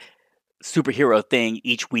big superhero thing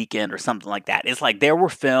each weekend or something like that. It's like there were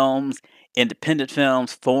films, independent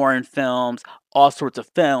films, foreign films, all sorts of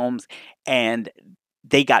films, and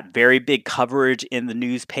they got very big coverage in the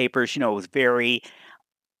newspapers. It was very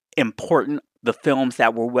important, the films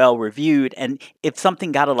that were well reviewed. And if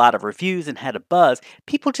something got a lot of reviews and had a buzz,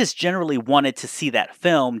 people just generally wanted to see that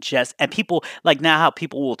film. And people, like now, how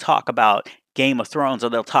people will talk about Game of Thrones or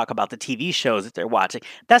they'll talk about the TV shows that they're watching.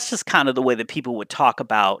 That's just kind of the way that people would talk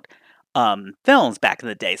about films back in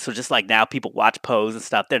the day. So just like now people watch Pose and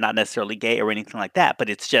stuff, they're not necessarily gay or anything like that, but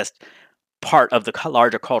it's just part of the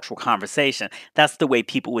larger cultural conversation. That's the way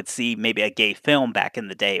people would see maybe a gay film back in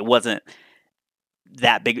the day. It wasn't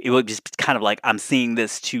that big. It was just kind of like, I'm seeing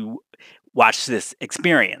this to watch this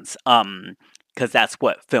experience, because that's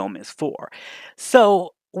what film is for.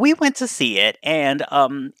 So we went to see it, and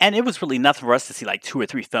it was really nothing for us to see like 2 or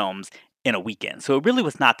 3 films in a weekend. So it really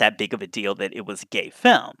was not that big of a deal that it was a gay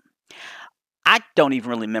film. I don't even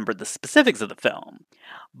really remember the specifics of the film,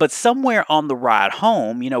 but somewhere on the ride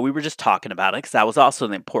home, we were just talking about it because that was also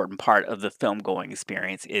an important part of the film going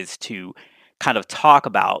experience, is to kind of talk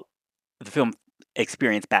about the film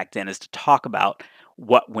experience back then, is to talk about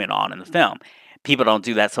what went on in the film. People don't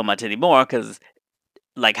do that so much anymore because,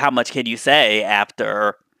 like, how much can you say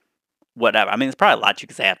after whatever? I mean, there's probably a lot you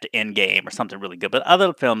can say after Endgame or something really good, but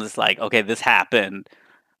other films, it's like, okay, this happened.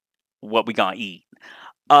 What we gonna eat?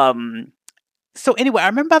 Um, so anyway, I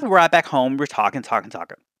remember the ride back home, we're talking, talking,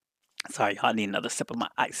 talking. Sorry, y'all, I need another sip of my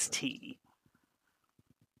iced tea.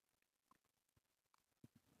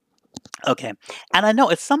 Okay. And I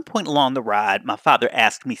know at some point along the ride, my father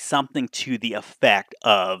asked me something to the effect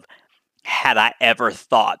of, had I ever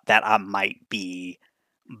thought that I might be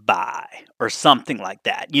bi or something like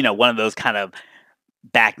that? One of those kind of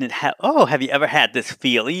oh, have you ever had this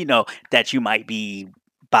feeling, that you might be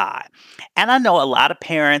bi? And I know a lot of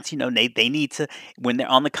parents, they need to, when they're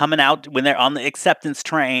on the coming out, when they're on the acceptance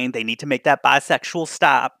train, they need to make that bisexual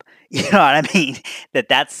stop. You know what I mean?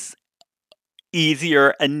 That's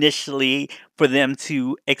easier initially for them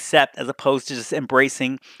to accept as opposed to just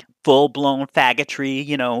embracing full-blown faggotry,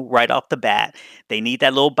 right off the bat. They need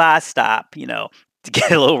that little bi stop, to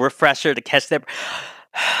get a little refresher to catch their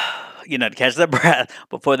to catch their breath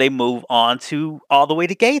before they move on to all the way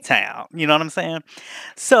to Gay Town. You know what I'm saying?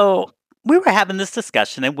 So we were having this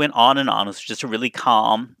discussion. It went on and on. It was just a really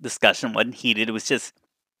calm discussion. It wasn't heated. It was just,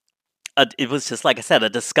 like I said, a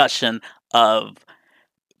discussion of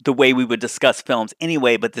the way we would discuss films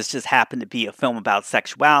anyway, but this just happened to be a film about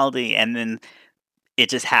sexuality, and then it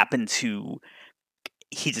just happened to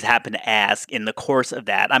he just happened to ask in the course of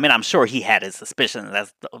that. I mean, I'm sure he had his suspicions.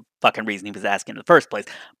 That's the fucking reason he was asking in the first place.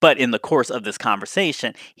 But in the course of this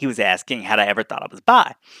conversation, he was asking, had I ever thought I was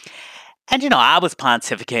bi? And, I was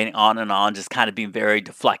pontificating on and on, just kind of being very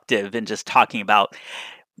deflective and just talking about,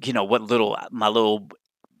 my little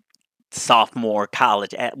sophomore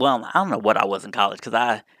college. Well, I don't know what I was in college because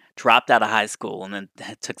I dropped out of high school and then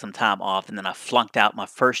took some time off. And then I flunked out my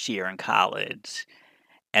first year in college,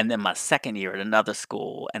 and then my second year at another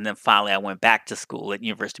school, and then finally I went back to school at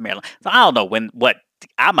University of Maryland. So I don't know what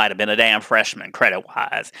I might have been a damn freshman credit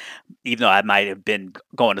wise, even though I might have been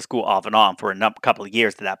going to school off and on for a couple of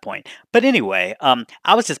years to that point. But anyway,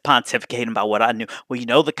 I was just pontificating about what I knew.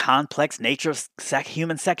 Well, the complex nature of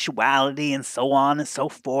human sexuality and so on and so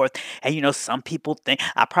forth. And some people think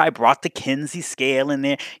I probably brought the Kinsey scale in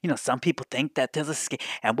there. Some people think that there's a scale,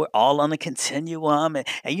 and we're all on the continuum. And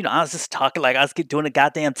I was just talking like I was doing a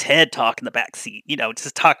goddamn TED talk in the back seat.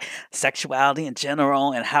 Just talk sexuality in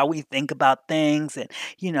general and how we think about things, and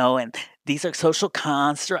these are social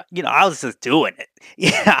constructs. I was just doing it.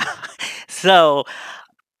 Yeah. So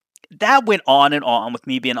that went on and on with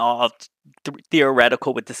me being all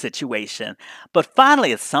theoretical with the situation. But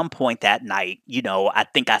finally, at some point that night, I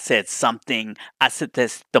think I said something. I said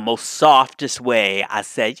this the most softest way. I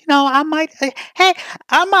said, hey,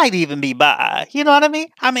 I might even be bi. You know what I mean?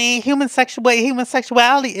 I mean, human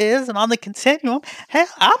sexuality is, and on the continuum, hell,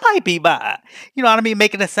 I might be bi. You know what I mean?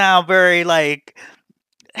 Making it sound very like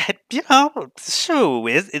you know, shoo,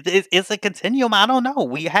 it's a continuum. I don't know.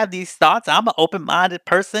 We have these thoughts. I'm an open-minded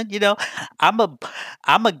person, you know. I'm a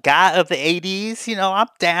I'm a guy of the 80s, you know. I'm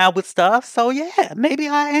down with stuff. So yeah, maybe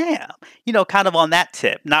I am. You know, kind of on that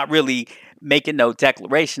tip. Not really making no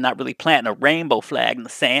declaration, not really planting a rainbow flag in the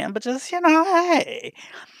sand, but just, you know, hey.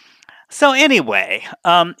 So anyway,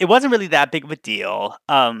 it wasn't really that big of a deal.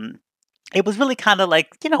 It was really kinda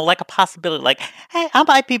like, you know, like a possibility, like, "Hey, I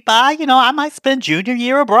might be bi, you know, I might spend junior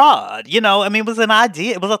year abroad," you know, I mean, it was an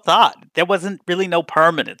idea, it was a thought. There wasn't really no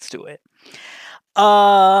permanence to it.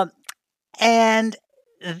 Uh, and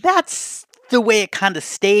that's the way it kinda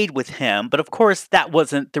stayed with him, but of course, that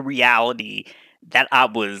wasn't the reality that I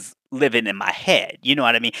was living in my head, you know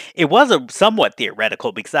what I mean? It was a somewhat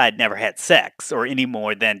theoretical because I had never had sex or any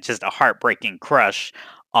more than just a heartbreaking crush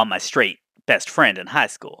on my straight best friend in high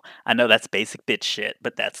school. I know that's basic bitch shit,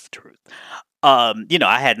 but that's the truth. You know,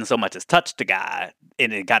 I hadn't so much as touched a guy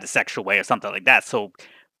in a kind of sexual way or something like that. So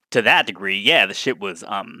to that degree, yeah, the shit was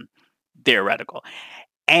theoretical.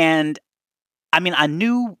 And I mean, I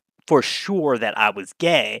knew for sure that I was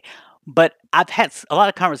gay, but I've had a lot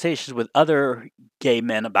of conversations with other gay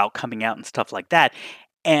men about coming out and stuff like that.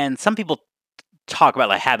 And some people talk about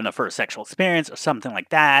like having a first sexual experience or something like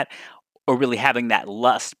that, or really having that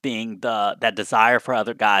lust being that desire for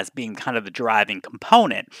other guys being kind of the driving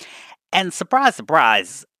component. And surprise,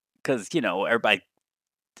 surprise, because you know everybody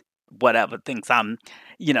whatever thinks I'm,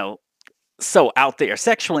 you know, so out there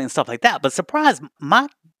sexually and stuff like that. But surprise, my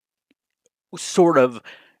sort of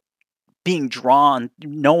being drawn,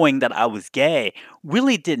 knowing that I was gay,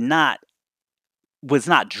 really did not was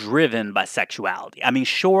not driven by sexuality. I mean,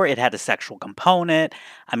 sure, it had a sexual component.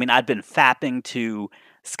 I mean, I'd been fapping to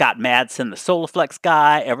Scott Madsen, the Solaflex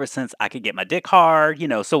guy, ever since I could get my dick hard, you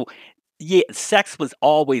know. So, yeah, sex was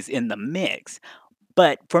always in the mix.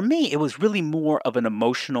 But for me, it was really more of an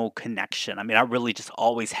emotional connection. I mean, I really just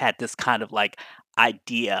always had this kind of like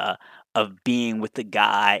idea of being with the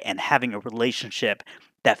guy and having a relationship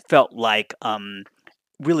that felt like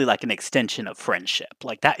really like an extension of friendship.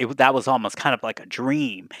 Like that that was almost kind of like a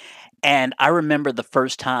dream. And I remember the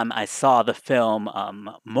first time I saw the film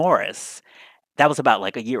Morris. That was about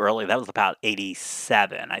like a year earlier. That was about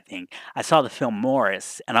 87, I think. I saw the film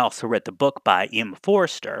Morris and I also read the book by Ian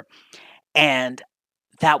Forster. And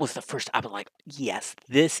that was the first I was like, "Yes,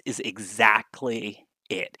 this is exactly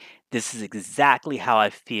it. This is exactly how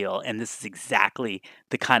I feel, and this is exactly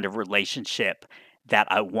the kind of relationship that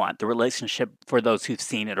I want." The relationship, for those who've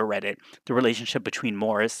seen it or read it, the relationship between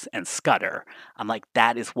Morris and Scudder. I'm like,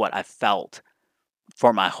 "That is what I felt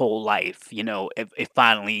for my whole life," you know, it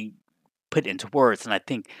finally put into words, and I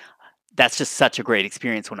think that's just such a great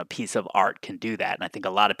experience when a piece of art can do that, and I think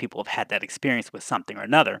a lot of people have had that experience with something or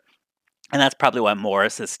another. And that's probably why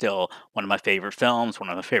Morris is still one of my favorite films, one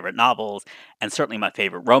of my favorite novels, and certainly my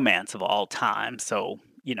favorite romance of all time. So,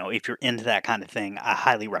 you know, if you're into that kind of thing, I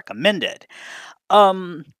highly recommend it.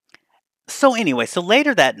 Um, so anyway, so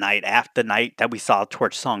later that night, after the night that we saw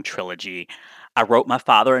Torch Song Trilogy, I wrote my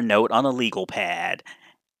father a note on a legal pad.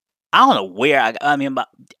 I don't know where I mean,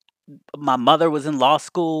 my mother was in law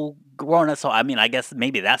school growing up, so I mean, I guess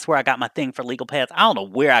maybe that's where I got my thing for legal pads. I don't know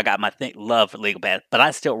where I got my love for legal pads, but I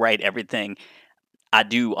still write everything I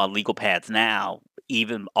do on legal pads now,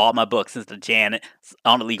 even all my books since the Janet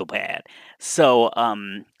on a legal pad. So,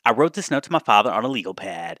 I wrote this note to my father on a legal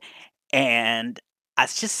pad, and I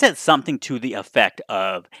just said something to the effect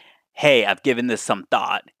of, "Hey, I've given this some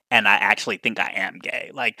thought, and I actually think I am gay."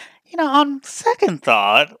 Like, you know, on second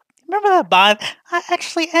thought, remember that vibe? I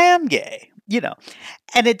actually am gay, you know.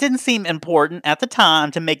 And it didn't seem important at the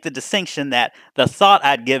time to make the distinction that the thought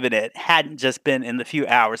I'd given it hadn't just been in the few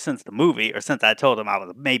hours since the movie or since I told him I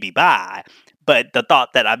was maybe bi, but the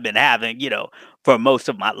thought that I've been having, you know, for most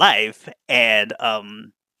of my life. And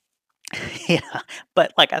yeah,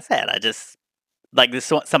 but like I said, I just like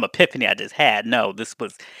this some epiphany I just had. No, this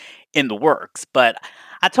was in the works. But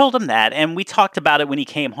I told him that, and we talked about it when he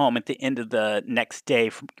came home at the end of the next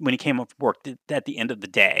day. When he came home from work at the end of the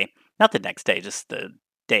day, not the next day, just the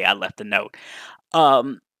day I left the note.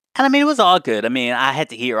 And I mean, it was all good. I mean, I had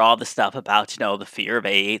to hear all the stuff about, you know, the fear of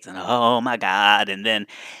AIDS and oh my God. And then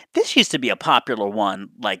this used to be a popular one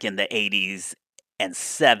like in the 80s and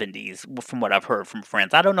 70s from what I've heard from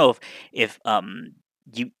friends. I don't know if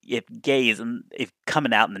if gays and if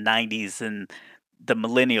coming out in the 90s and the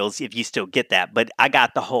millennials, if you still get that, but I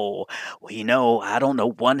got the whole, well, you know, I don't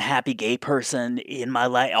know one happy gay person in my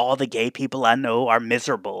life. All the gay people I know are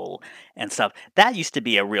miserable and stuff. That used to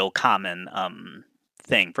be a real common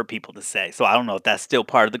thing for people to say. So I don't know if that's still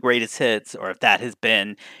part of the greatest hits or if that has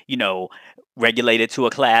been, you know, regulated to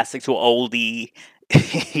a classic, to an oldie.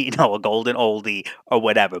 a golden oldie or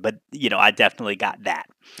whatever. But I definitely got that.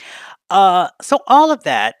 So all of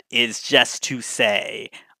that is just to say,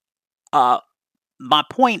 uh, my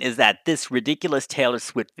point is that this ridiculous Taylor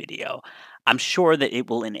Swift video, I'm sure that it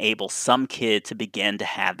will enable some kid to begin to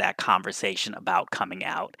have that conversation about coming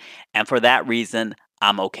out. And for that reason,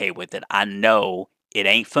 I'm okay with it. I know it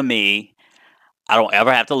ain't for me. I don't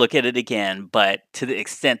ever have to look at it again, but to the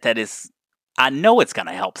extent that I know it's going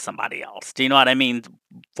to help somebody else. Do you know what I mean?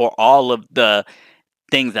 For all of the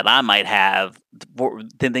things that I might have, for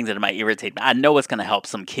the things that might irritate me, I know it's going to help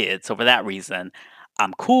some kids. So for that reason,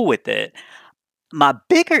 I'm cool with it. My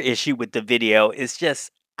bigger issue with the video is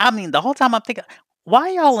just, I mean, the whole time I'm thinking, why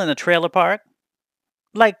y'all in a trailer park?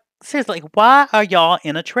 Like, seriously, like, why are y'all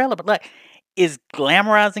in a trailer park? Like, is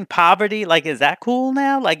glamorizing poverty, like, is that cool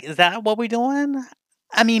now? Like, is that what we're doing?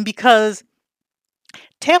 I mean, because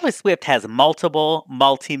Taylor Swift has multiple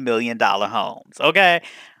multi-million dollar homes, okay?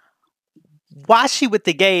 Why she with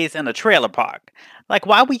the gays in a trailer park? Like,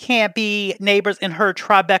 why we can't be neighbors in her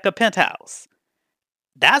Tribeca penthouse?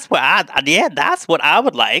 That's what yeah, that's what I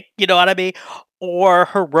would like, you know what I mean? Or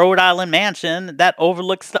her Rhode Island mansion that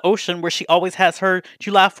overlooks the ocean where she always has her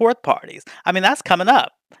July 4th parties. I mean, that's coming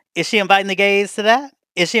up. Is she inviting the gays to that?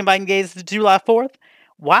 Is she inviting gays to July 4th?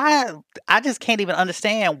 Why? I just can't even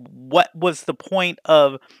understand what was the point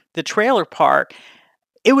of the trailer park.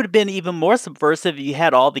 It would have been even more subversive if you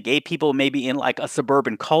had all the gay people maybe in like a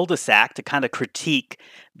suburban cul-de-sac to kind of critique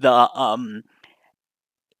the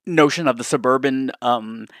notion of the suburban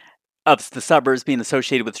of the suburbs being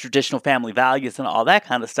associated with traditional family values and all that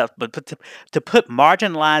kind of stuff, but to put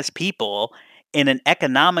marginalized people in an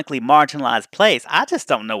economically marginalized place, I just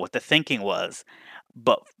don't know what the thinking was,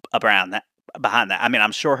 but around that behind that. I mean,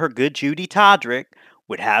 I'm sure her good Judy Todrick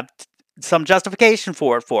would have some justification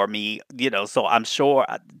for it for me, so I'm sure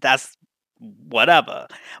that's whatever.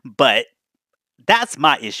 But that's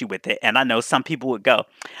my issue with it, and I know some people would go,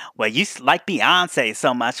 "Well, like Beyonce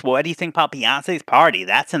so much. Well, what do you think about Beyonce's party?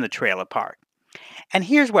 That's in the trailer park." And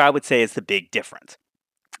here's where I would say is the big difference.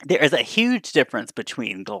 There is a huge difference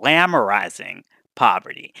between glamorizing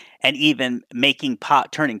poverty and even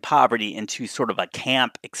turning poverty into sort of a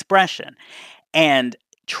camp expression and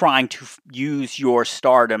trying to use your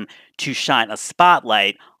stardom to shine a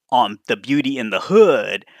spotlight on the beauty in the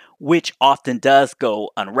hood, which often does go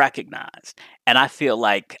unrecognized. And I feel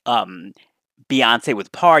like Beyonce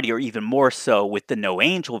with Party, or even more so with the No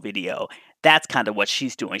Angel video, that's kind of what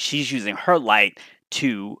she's doing. She's using her light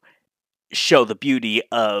to show the beauty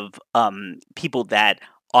of people that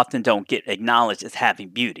often don't get acknowledged as having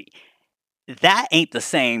beauty. That ain't the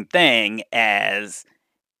same thing as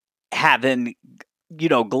having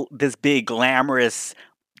this big glamorous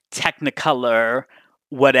technicolor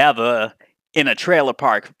whatever in a trailer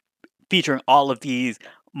park featuring all of these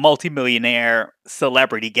multimillionaire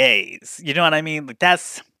celebrity gays. You know what I mean? Like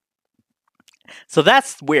that's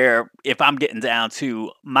where, if I'm getting down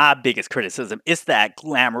to my biggest criticism, it's that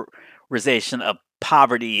glamorization of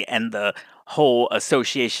poverty and the whole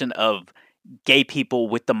association of gay people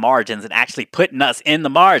with the margins and actually putting us in the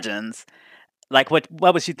margins. Like, what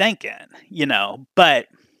was you thinking? But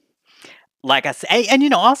like I say,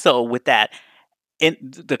 and also with that, in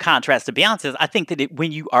the contrast to Beyonce's, I think that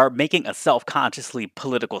when you are making a self-consciously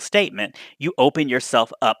political statement, you open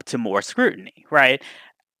yourself up to more scrutiny, right?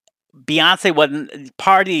 Beyonce wasn't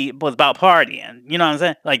party was about partying. You know what I'm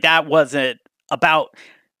saying? Like, that wasn't about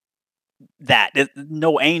that.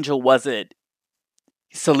 No Angel wasn't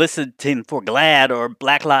soliciting for GLAAD or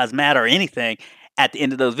Black Lives Matter or anything at the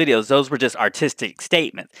end of those videos. Those were just artistic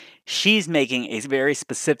statements. She's making a very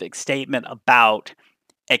specific statement about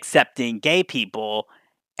accepting gay people,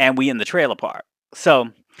 and we in the trailer park.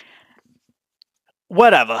 So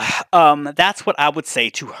whatever. That's what I would say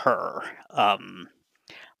to her.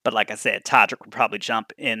 But like I said, Todrick would probably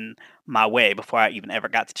jump in my way before I even ever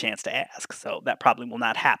got the chance to ask. So that probably will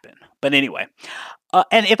not happen. But anyway,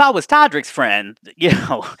 and if I was Todrick's friend,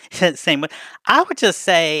 same way, I would just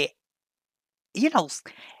say,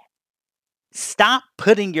 stop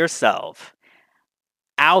putting yourself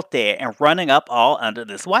out there and running up all under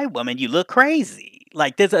this white woman. You look crazy.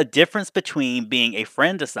 Like, there's a difference between being a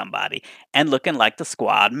friend to somebody and looking like the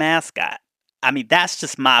squad mascot. I mean, that's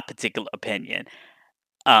just my particular opinion.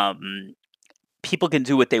 People can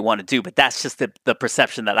do what they want to do, but that's just the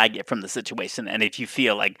perception that I get from the situation. And if you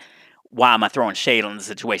feel like, why am I throwing shade on the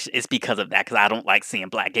situation? It's because of that, because I don't like seeing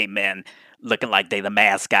black gay men looking like they the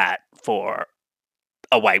mascot for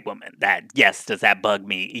a white woman. Yes, does that bug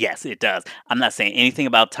me? Yes, it does. I'm not saying anything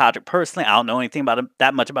about Todrick personally. I don't know anything about him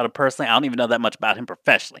that much about him personally. I don't even know that much about him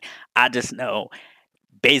professionally. I just know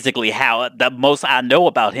basically how the most I know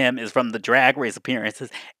about him is from the Drag Race appearances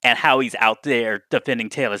and how he's out there defending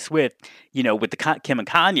Taylor Swift, with the Kim and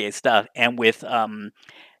Kanye stuff and with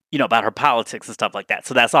about her politics and stuff like that.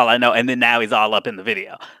 So that's all I know. And then now he's all up in the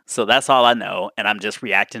video. So that's all I know, and I'm just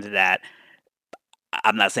reacting to that.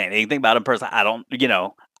 I'm not saying anything about him personally. I don't,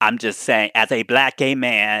 I'm just saying as a black gay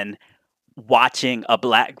man watching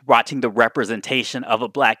the representation of a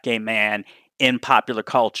black gay man in popular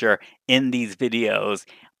culture in these videos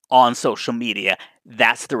on social media,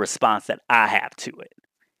 that's the response that I have to it.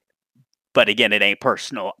 But again, it ain't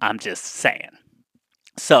personal. I'm just saying.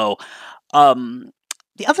 So, um,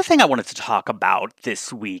 the other thing I wanted to talk about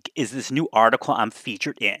this week is this new article I'm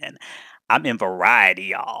featured in. I'm in Variety,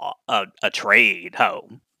 y'all, a trade ho.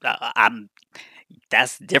 I'm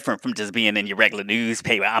That's different from just being in your regular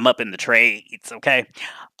newspaper. I'm up in the trades, okay?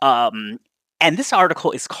 Um, and this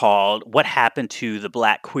article is called "What Happened to the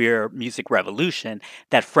Black Queer Music Revolution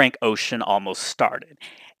That Frank Ocean Almost Started,"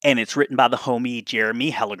 and it's written by the homie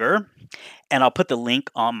Jeremy Helliger. And I'll put the link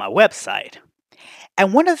on my website.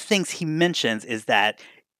 And one of the things he mentions is that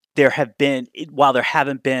while there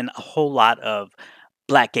haven't been a whole lot of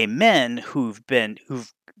black gay men who've been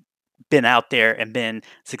out there and been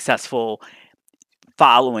successful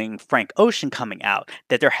following Frank Ocean coming out,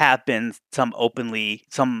 that there have been some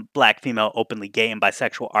black female openly gay and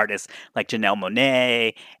bisexual artists like Janelle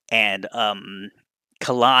Monáe and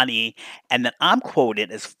Kalani. And then I'm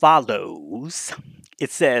quoted as follows.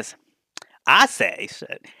 It says, I say,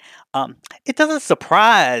 it doesn't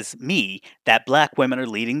surprise me that black women are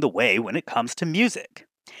leading the way when it comes to music.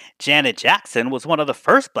 Janet Jackson was one of the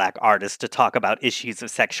first black artists to talk about issues of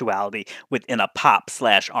sexuality within a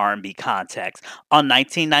pop/R&B context on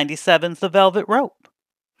 1997's The Velvet Rope.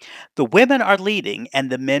 The women are leading and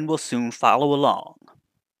the men will soon follow along.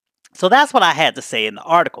 So that's what I had to say in the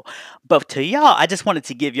article. But to y'all, I just wanted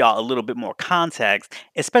to give y'all a little bit more context,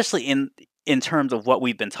 especially in terms of what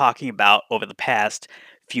we've been talking about over the past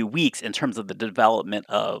few weeks in terms of the development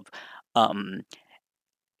of um,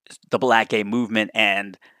 the black gay movement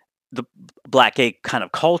and the black gay kind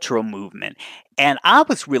of cultural movement. And I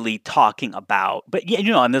was really talking about, but yeah,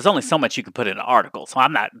 and there's only so much you can put in an article. So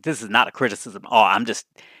this is not a criticism. Oh, I'm just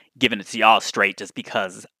giving it to y'all straight just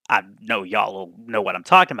because I know y'all will know what I'm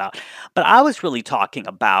talking about. But I was really talking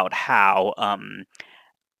about how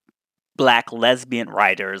black lesbian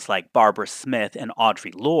writers like Barbara Smith and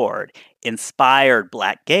Audre Lorde inspired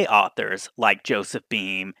black gay authors like Joseph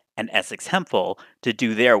Beam and Essex Hemphill to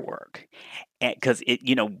do their work. Because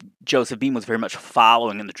Joseph Beam was very much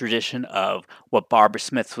following in the tradition of what Barbara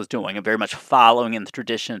Smith was doing, and very much following in the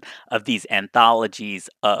tradition of these anthologies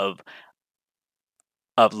of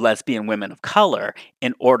lesbian women of color,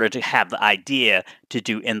 in order to have the idea to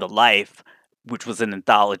do In the Life, which was an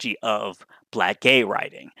anthology of black gay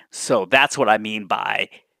writing. So that's what I mean by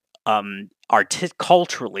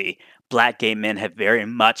culturally, black gay men have very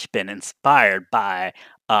much been inspired by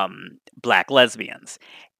black lesbians.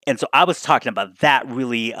 And so I was talking about that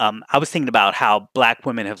really. I was thinking about how black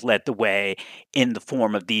women have led the way in the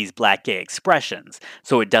form of these black gay expressions.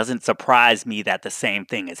 So it doesn't surprise me that the same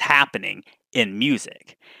thing is happening in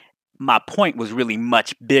music. My point was really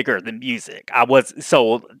much bigger than music.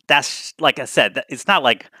 So that's, like I said, it's not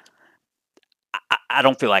like I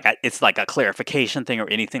don't feel like it's like a clarification thing or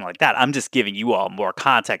anything like that. I'm just giving you all more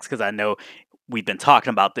context because I know we've been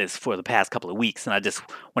talking about this for the past couple of weeks, and I just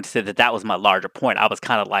want to say that that was my larger point. I was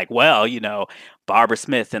kind of like, well, Barbara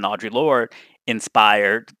Smith and Audre Lorde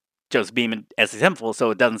inspired Joseph Beam and Essex Hemphill, so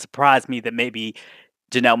it doesn't surprise me that maybe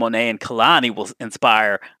Janelle Monáe and Kalani will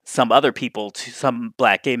inspire some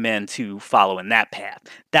black gay men to follow in that path.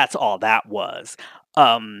 That's all that was.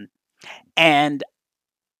 Um, and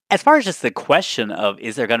as far as just the question of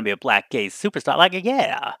is there gonna be a black gay superstar, like,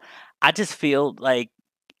 yeah. I just feel like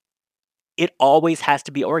it always has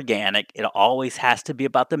to be organic, it always has to be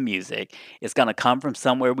about the music, it's gonna come from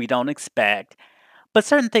somewhere we don't expect, but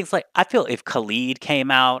certain things, like, I feel if Khalid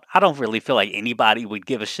came out, I don't really feel like anybody would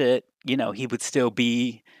give a shit, he would still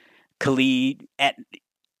be Khalid, and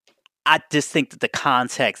I just think that the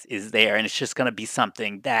context is there, and it's just gonna be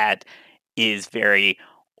something that is very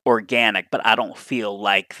organic, but I don't feel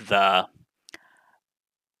like the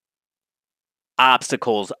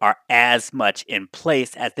obstacles are as much in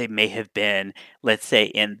place as they may have been, let's say,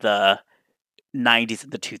 in the 90s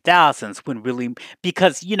and the 2000s, when really,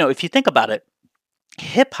 because, if you think about it,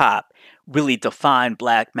 hip hop really defined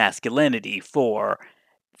black masculinity for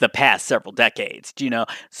the past several decades,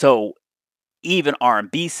 so even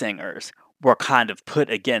R&B singers were kind of put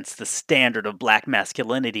against the standard of black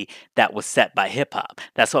masculinity that was set by hip hop.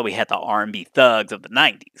 That's why we had the R&B thugs of the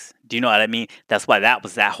 90s. Do you know what I mean? That's why that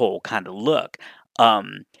was that whole kind of look.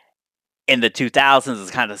 Um, in the 2000s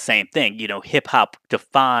is kind of the same thing. Hip hop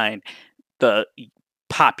defined the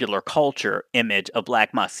popular culture image of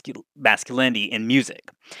black masculinity in music.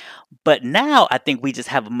 But now I think we just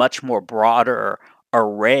have a much more broader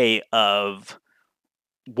array of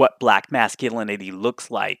what black masculinity looks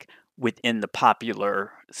like within the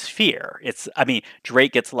popular sphere. I mean,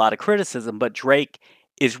 Drake gets a lot of criticism, but Drake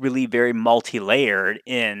is really very multi-layered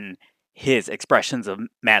in his expressions of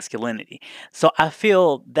masculinity. So I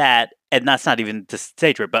feel that, and that's not even to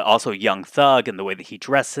say Drake, but also Young Thug and the way that he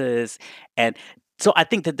dresses. And so I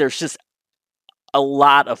think that there's just a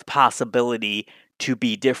lot of possibility to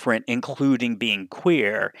be different, including being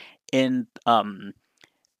queer in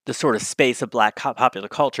the sort of space of black popular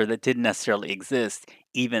culture that didn't necessarily exist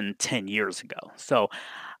even 10 years ago. So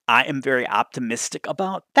I am very optimistic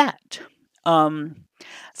about that. Um,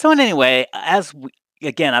 so in anyway,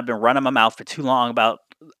 again, I've been running my mouth for too long about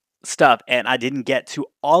stuff, and I didn't get to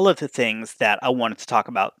all of the things that I wanted to talk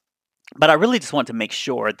about. But I really just want to make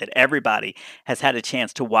sure that everybody has had a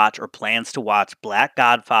chance to watch or plans to watch Black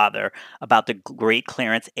Godfather about the great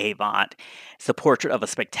Clarence Avant. It's a portrait of a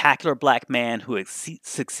spectacular black man who has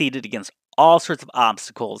succeeded against all sorts of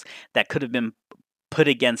obstacles that could have been put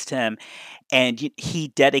against him. And he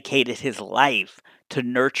dedicated his life to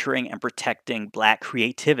nurturing and protecting black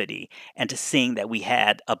creativity and to seeing that we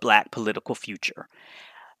had a black political future.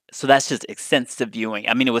 So that's just extensive viewing.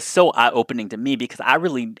 I mean, it was so eye-opening to me because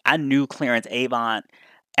I knew Clarence Avant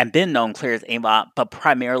and been known Clarence Avant, but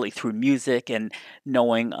primarily through music and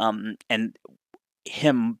knowing and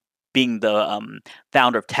him being the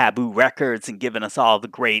founder of Taboo Records and giving us all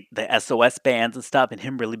the SOS bands and stuff, and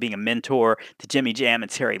him really being a mentor to Jimmy Jam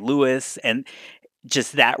and Terry Lewis and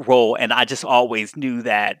just that role. And I just always knew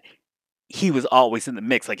that he was always in the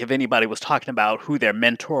mix. Like if anybody was talking about who their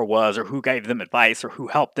mentor was or who gave them advice or who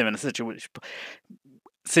helped them in a situation,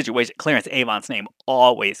 Clarence Avant's name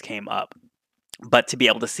always came up. But to be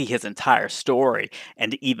able to see his entire story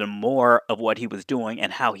and even more of what he was doing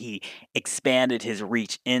and how he expanded his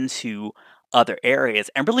reach into other areas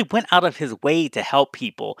and really went out of his way to help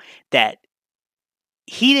people that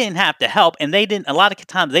he didn't have to help, and they didn't a lot of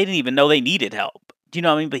times they didn't even know they needed help. Do you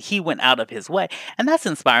know what I mean? But he went out of his way, and that's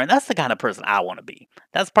inspiring. That's the kind of person I want to be.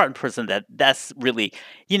 That's part of the person that's really,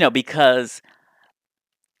 because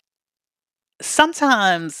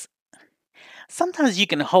sometimes you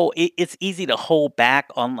can it's easy to hold back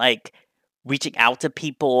on like reaching out to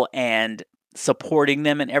people and supporting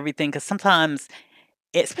them and everything because sometimes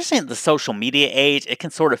especially in the social media age it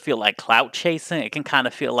can sort of feel like clout chasing. It can kind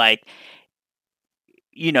of feel like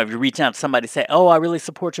if you're reaching out to somebody, say, "Oh, I really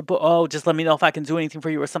support your book. Oh, just let me know if I can do anything for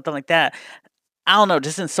you," or something like that. I don't know.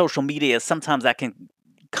 Just in social media, sometimes that can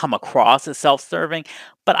come across as self-serving,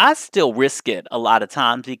 but I still risk it a lot of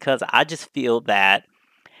times because I just feel that,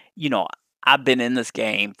 you know, I've been in this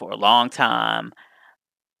game for a long time.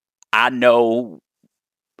 I know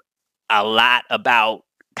a lot about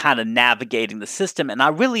kind of navigating the system, and I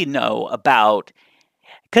really know about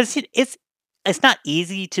because it's not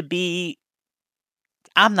easy to be.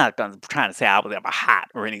 I'm not gonna trying to say I was ever hot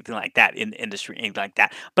or anything like that in the industry, anything like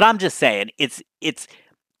that. But I'm just saying it's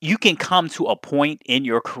you can come to a point in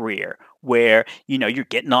your career where you're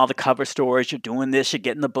getting all the cover stories, you're doing this, you're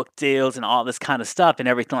getting the book deals and all this kind of stuff and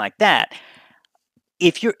everything like that.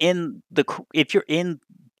 If you're in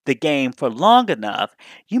the game for long enough,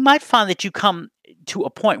 you might find that you come to a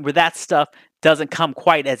point where that stuff doesn't come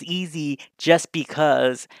quite as easy just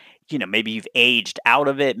because maybe you've aged out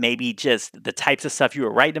of it. Maybe just the types of stuff you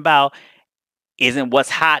were writing about isn't what's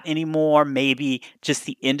hot anymore. Maybe just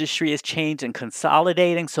the industry has changed and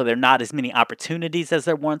consolidating, so there are not as many opportunities as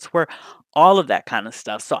there once were. All of that kind of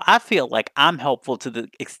stuff. So I feel like I'm helpful to the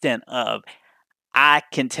extent of I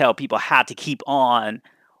can tell people how to keep on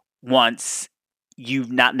once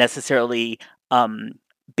you've not necessarily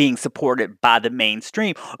being supported by the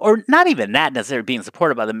mainstream, or not even that necessarily being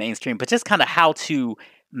supported by the mainstream, but just kind of how to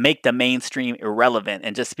make the mainstream irrelevant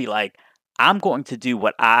and just be like, I'm going to do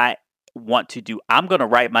what I want to do. I'm going to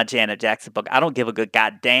write my Janet Jackson book. I don't give a good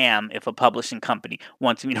goddamn if a publishing company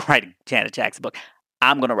wants me to write a Janet Jackson book.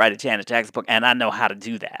 I'm going to write a Janet Jackson book, and I know how to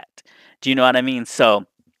do that. Do you know what I mean? So,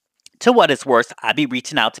 to what it's worth, I be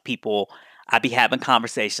reaching out to people. I be having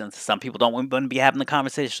conversations. Some people don't want to be having the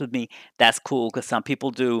conversation with me. That's cool because some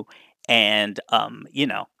people do, and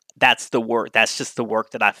that's the work. That's just the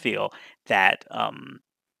work that I feel that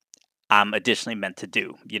I'm additionally meant to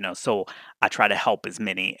do, so I try to help as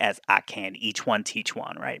many as I can, each one teach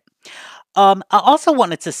one, right? I also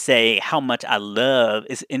wanted to say how much I love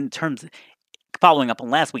is in terms following up on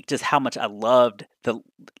last week, just how much I loved the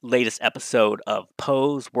latest episode of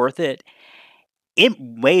Pose, Worth It. It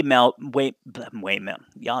way mel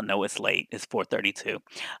y'all know it's late, it's 4:32.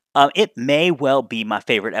 It may well be my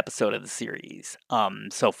favorite episode of the series,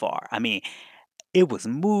 so far. I mean, it was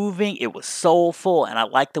moving, it was soulful, and I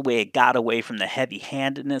liked the way it got away from the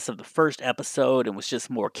heavy-handedness of the first episode and was just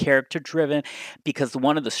more character driven, because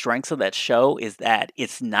one of the strengths of that show is that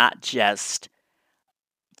it's not just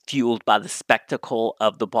fueled by the spectacle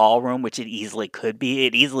of the ballroom, which it easily could be.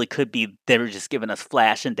 It easily could be they were just giving us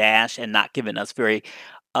flash and dash and not giving us very,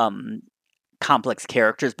 um complex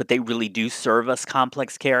characters, but they really do serve us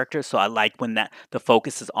complex characters. So I like when that the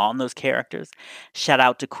focus is on those characters. Shout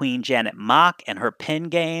out to Queen Janet Mock and her pen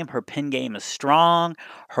game. Her pen game is strong.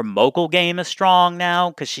 Her mogul game is strong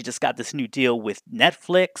now because she just got this new deal with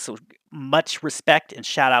Netflix. So much respect and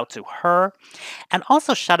shout out to her. And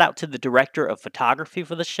also shout out to the director of photography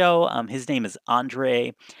for the show. His name is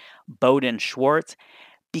Andre Bowden Schwartz,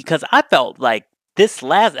 because I felt like this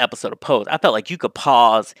last episode of Pose, I felt like you could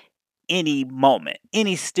pause any moment,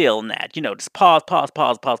 any still in that, just pause, pause,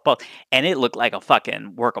 pause, pause, pause, and it looked like a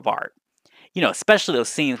fucking work of art. Especially those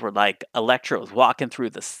scenes where like Electra was walking through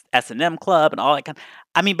the S&M club and all that kind.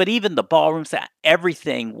 I mean, but even the ballroom set,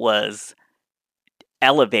 everything was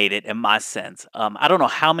elevated in my sense. I don't know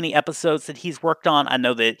how many episodes that he's worked on. I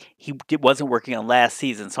know that wasn't working on last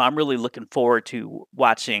season, so I'm really looking forward to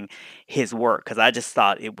watching his work because I just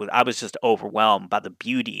thought I was just overwhelmed by the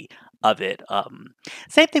beauty of it.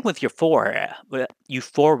 Same thing with Euphoria.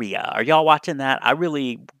 Euphoria. Are y'all watching that? I don't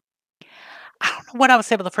know what I would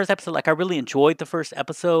say about the first episode. Like, I really enjoyed the first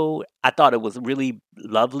episode. I thought it was really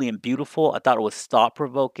lovely and beautiful. I thought it was thought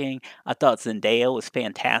provoking. I thought Zendaya was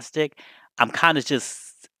fantastic. I'm kind of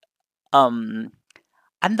just, um,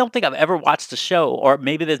 I don't think I've ever watched a show, or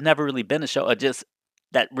maybe there's never really been a show, just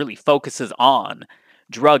that really focuses on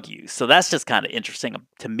drug use. So that's just kind of interesting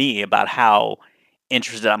to me about how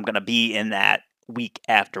interested I'm going to be in that week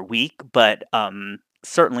after week. But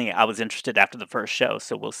certainly I was interested after the first show.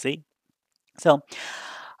 So we'll see. So,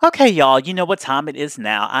 okay, y'all, you know what time it is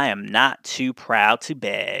now. I am not too proud to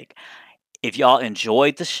beg. If y'all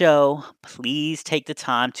enjoyed the show, please take the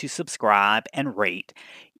time to subscribe and rate.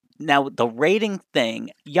 Now, the rating thing,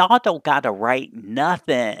 y'all don't got to write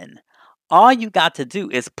nothing. All you got to do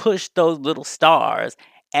is push those little stars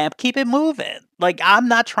and keep it moving. Like, I'm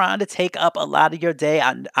not trying to take up a lot of your day.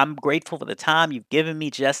 I'm grateful for the time you've given me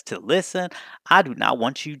just to listen. I do not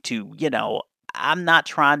want you to, I'm not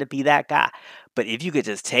trying to be that guy. But if you could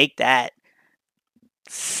just take that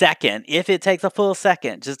second, if it takes a full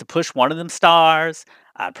second, just to push one of them stars,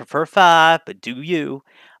 I'd prefer 5, but do you?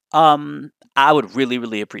 I would really,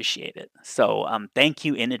 really appreciate it. So, thank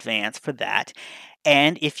you in advance for that.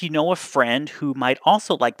 And if you know a friend who might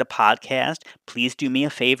also like the podcast, please do me a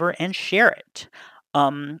favor and share it.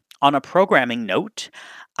 On a programming note,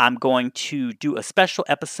 I'm going to do a special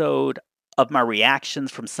episode of my reactions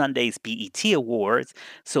from Sunday's BET Awards.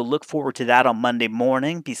 So look forward to that on Monday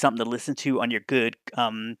morning. Be something to listen to on your good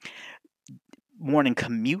morning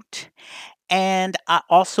commute. And I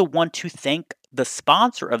also want to thank the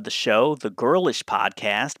sponsor of the show, the Girlish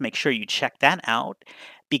Podcast. Make sure you check that out,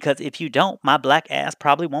 because if you don't, my black ass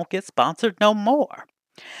probably won't get sponsored no more.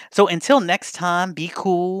 So until next time, be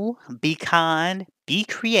cool, be kind, be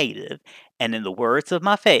creative, and in the words of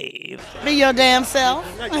my fave, Be your damn self.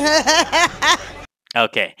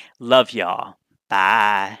 okay, love y'all.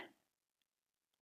 Bye.